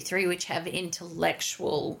ASD3, which have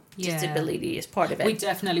intellectual disability as part of it. We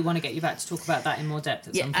definitely want to get you back to talk about that in more depth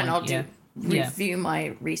at some point. And I'll review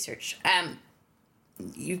my research.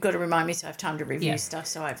 you've got to remind me so I have time to review Yeah. stuff,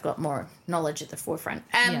 so I've got more knowledge at the forefront.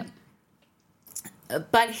 Yeah.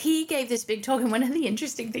 But he gave this big talk, and one of the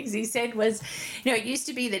interesting things he said was, it used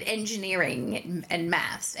to be that engineering and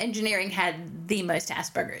maths, engineering had the most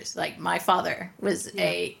Asperger's. Like, my father was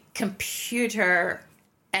a computer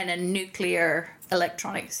and a nuclear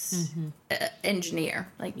electronics engineer.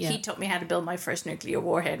 Like, he taught me how to build my first nuclear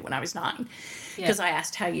warhead when I was 9, because I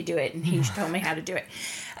asked how you do it, and he told me how to do it.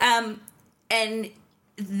 And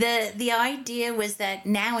the idea was that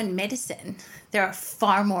now in medicine there are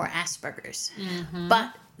far more Asperger's,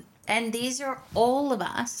 and these are all of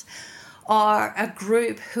us are a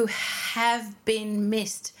group who have been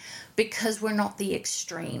missed because we're not the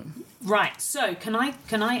extreme. Right. So can I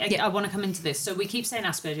I want to come into this. So we keep saying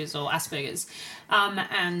Asperger's or Asperger's,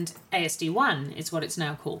 and ASD1 is what it's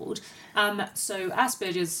now called. So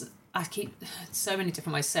Asperger's, I keep so many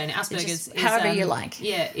different ways of saying it. Asperger's is, however you like.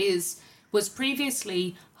 Yeah, was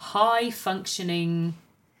previously high functioning,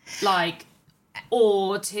 like,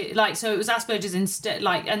 so it was Asperger's instead,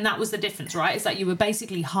 like, and that was the difference, right? Is that you were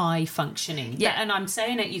basically high functioning. Yeah. And I'm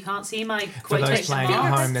saying it, you can't see my For those quotation playing at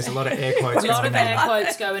marks. home, there's a lot of air quotes A lot of going air on.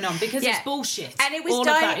 quotes going on because Yeah. it's bullshit. And it was all of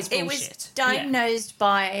that is bullshit. it was diagnosed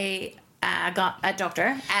by a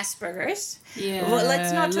doctor, Asperger's. Yeah, Well,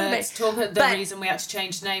 let's not talk about let's it. talk about the reason we had to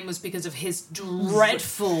change the name was because of his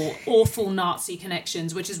dreadful, awful Nazi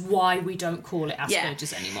connections, which is why we don't call it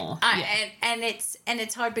Asperger's anymore. And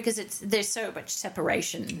it's hard because there's so much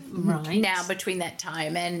separation Right. now between that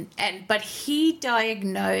time but he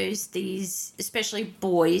diagnosed these, especially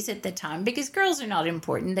boys at the time, because girls are not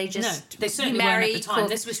important. They No, just they certainly you weren't marry, at the time. cook.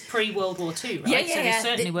 This was pre-World War II, right? Yeah, So they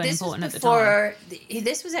certainly weren't This was important at the time.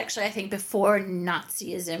 This was actually, I think, before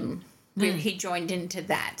Nazism. He joined into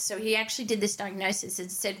that. So he actually did this diagnosis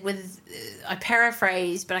and said, I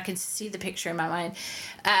paraphrase, but I can see the picture in my mind.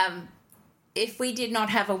 If we did not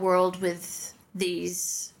have a world with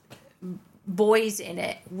these boys in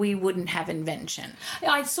it, we wouldn't have invention.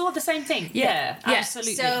 I saw the same thing. Yeah,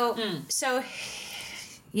 absolutely. So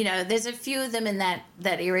there's a few of them in that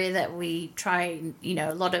area that we try,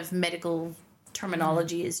 a lot of medical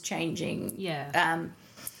terminology is changing. Yeah.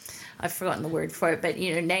 I've forgotten the word for it, but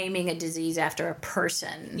naming a disease after a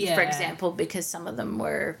person, for example, because some of them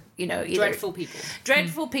were, either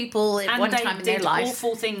dreadful people at one time in their life. And they did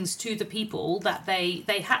awful things to the people that they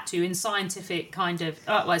had to in scientific kind of.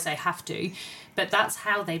 I say have to, but that's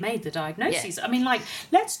how they made the diagnoses. Yeah. I mean, like,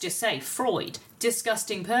 let's just say Freud,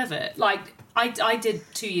 disgusting pervert. Like, I did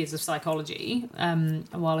 2 years of psychology a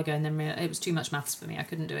while ago, and then it was too much maths for me. I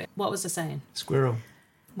couldn't do it. What was I saying? Squirrel.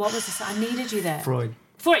 What was I needed you there. Freud.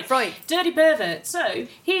 Dirty pervert. So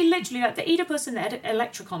he literally, like, the Oedipus and the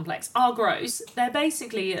Electra complex are gross. They're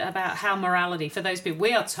basically about how morality, for those people,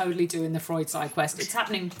 we are totally doing the Freud side quest. It's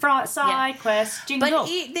happening. Side quest, jingle. But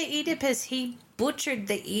the Oedipus, he butchered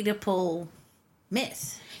the Oedipal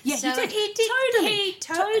myth. Yeah, So he did.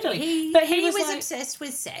 Totally. But he was was like, obsessed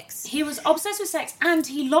with sex. He was obsessed with sex, and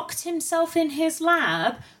he locked himself in his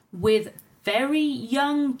lab with very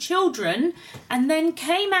young children, and then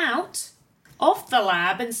came out of the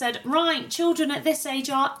lab and said, right, children at this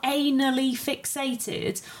age are anally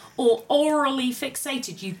fixated or orally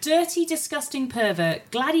fixated. You dirty, disgusting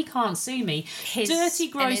pervert. Glad he can't sue me. Dirty,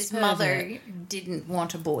 gross and his pervert. mother didn't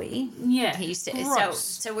want a boy. Yeah, he used to, gross.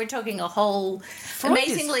 so we're talking a whole. Freud is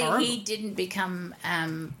amazingly, horrible. he didn't become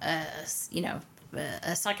a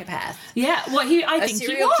psychopath. Yeah, well, I think he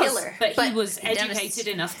serial was, killer, but he but was he done educated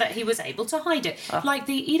enough that he was able to hide it. Like,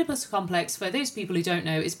 the Oedipus complex, for those people who don't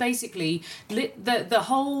know, is basically the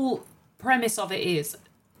whole premise of it is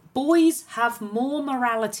boys have more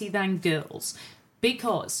morality than girls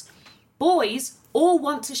because boys all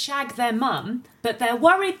want to shag their mum, but they're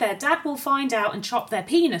worried their dad will find out and chop their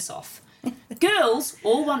penis off. Girls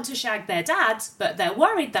all want to shag their dads, but they're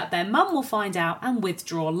worried that their mum will find out and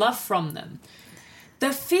withdraw love from them.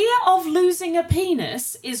 The fear of losing a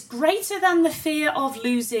penis is greater than the fear of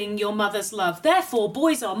losing your mother's love. Therefore,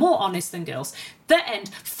 boys are more honest than girls. The end.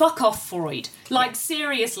 Fuck off, Freud. Like,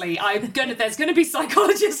 seriously, there's gonna be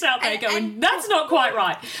psychologists out there going, that's not quite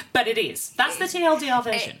right. But it is. That's the TLDR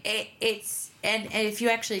version. And if you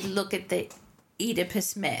actually look at the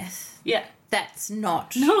Oedipus myth, Yeah. that's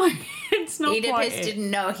not. No, it's not quite Oedipus it. didn't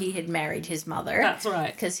know he had married his mother. That's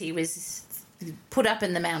right. Because he was put up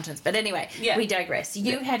in the mountains. But anyway, we digress.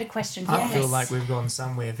 You had a question for I us. feel like we've gone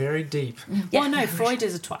somewhere very deep. Well, no, Freud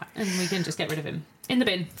is a twat, and we can just get rid of him. In the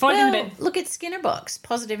bin. Freud in the bin. Look at Skinner box,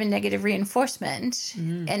 positive and negative reinforcement.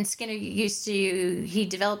 And Skinner he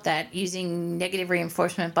developed that using negative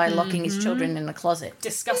reinforcement by locking his children in a closet.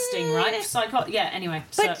 Disgusting, right? Anyway.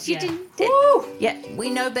 But so, you didn't. Yeah, we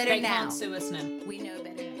know better they now. Can't sue us now. We know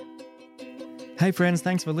better now. Hey friends,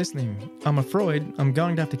 thanks for listening. I'm a Freud. I'm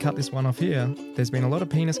going to have to cut this one off here. There's been a lot of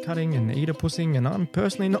penis cutting and Oedipusing, and I'm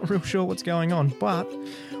personally not real sure what's going on, but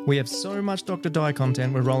we have so much Dr. Di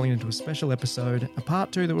content, we're rolling into a special episode, a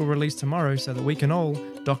part 2 that will release tomorrow so that we can all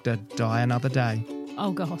Dr. Di another day. Oh,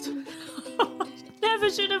 God. Never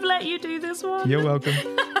should have let you do this one. You're welcome.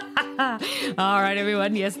 All right,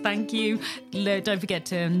 everyone. Yes, thank you. Don't forget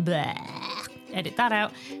to edit that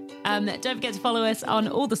out. Don't forget to follow us on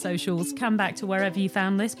all the socials. Come back to wherever you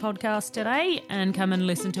found this podcast today and come and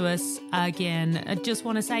listen to us again. I just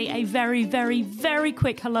want to say a very, very, very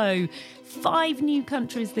quick hello. 5 new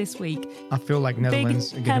countries this week. I feel like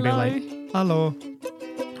Netherlands are going to be like, hello.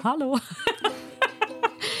 Hello.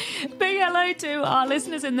 Big hello to our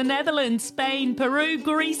listeners in the Netherlands, Spain, Peru,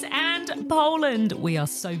 Greece, and Poland. We are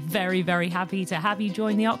so very, very happy to have you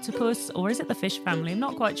join the octopus, or is it the fish family? I'm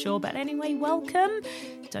not quite sure, but anyway, welcome.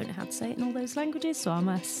 Don't know how to say it in all those languages, so I'm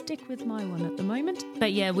going to stick with my one at the moment.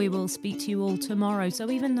 But yeah, we will speak to you all tomorrow. So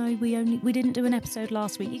even though we didn't do an episode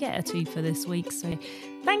last week, you get a 2 for this week. So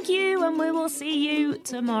thank you, and we will see you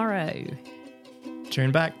tomorrow.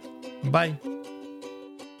 Tune back. Bye.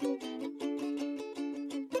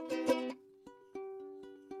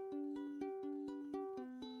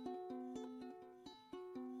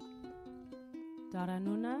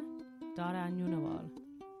 Daranuna, Daranyunawal.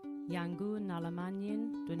 Yangu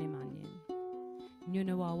Nalamanyin Dunimanyin.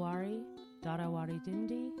 Nunawawari, Darawari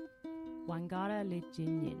Dindi, Wangara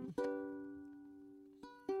Lijinyin.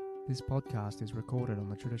 This podcast is recorded on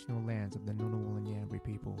the traditional lands of the Ngunnawal and Yambri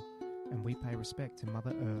people, and we pay respect to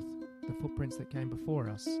Mother Earth, the footprints that came before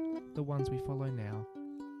us, the ones we follow now,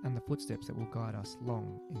 and the footsteps that will guide us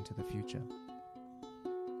long into the future.